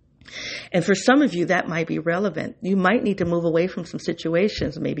 And for some of you, that might be relevant. You might need to move away from some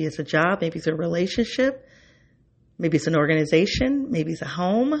situations. Maybe it's a job, maybe it's a relationship, maybe it's an organization, maybe it's a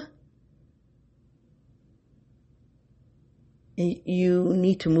home. You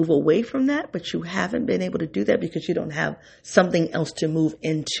need to move away from that, but you haven't been able to do that because you don't have something else to move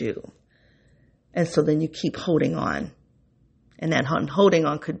into. And so then you keep holding on. And that holding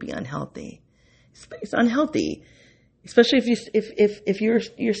on could be unhealthy. It's unhealthy, especially if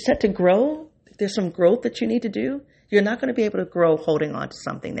you're set to grow. If there's some growth that you need to do, you're not going to be able to grow holding on to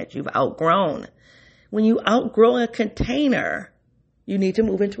something that you've outgrown. When you outgrow a container, you need to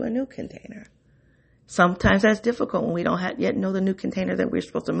move into a new container. Sometimes that's difficult when we don't yet know the new container that we're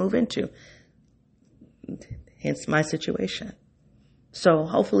supposed to move into. Hence my situation. So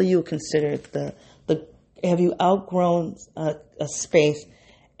hopefully you'll consider have you outgrown a space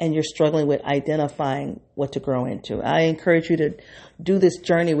and you're struggling with identifying what to grow into? I encourage you to do this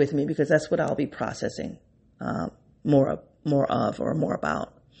journey with me, because that's what I'll be processing more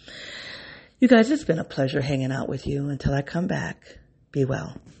about. You guys, it's been a pleasure hanging out with you. Until I come back, be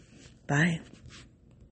well. Bye.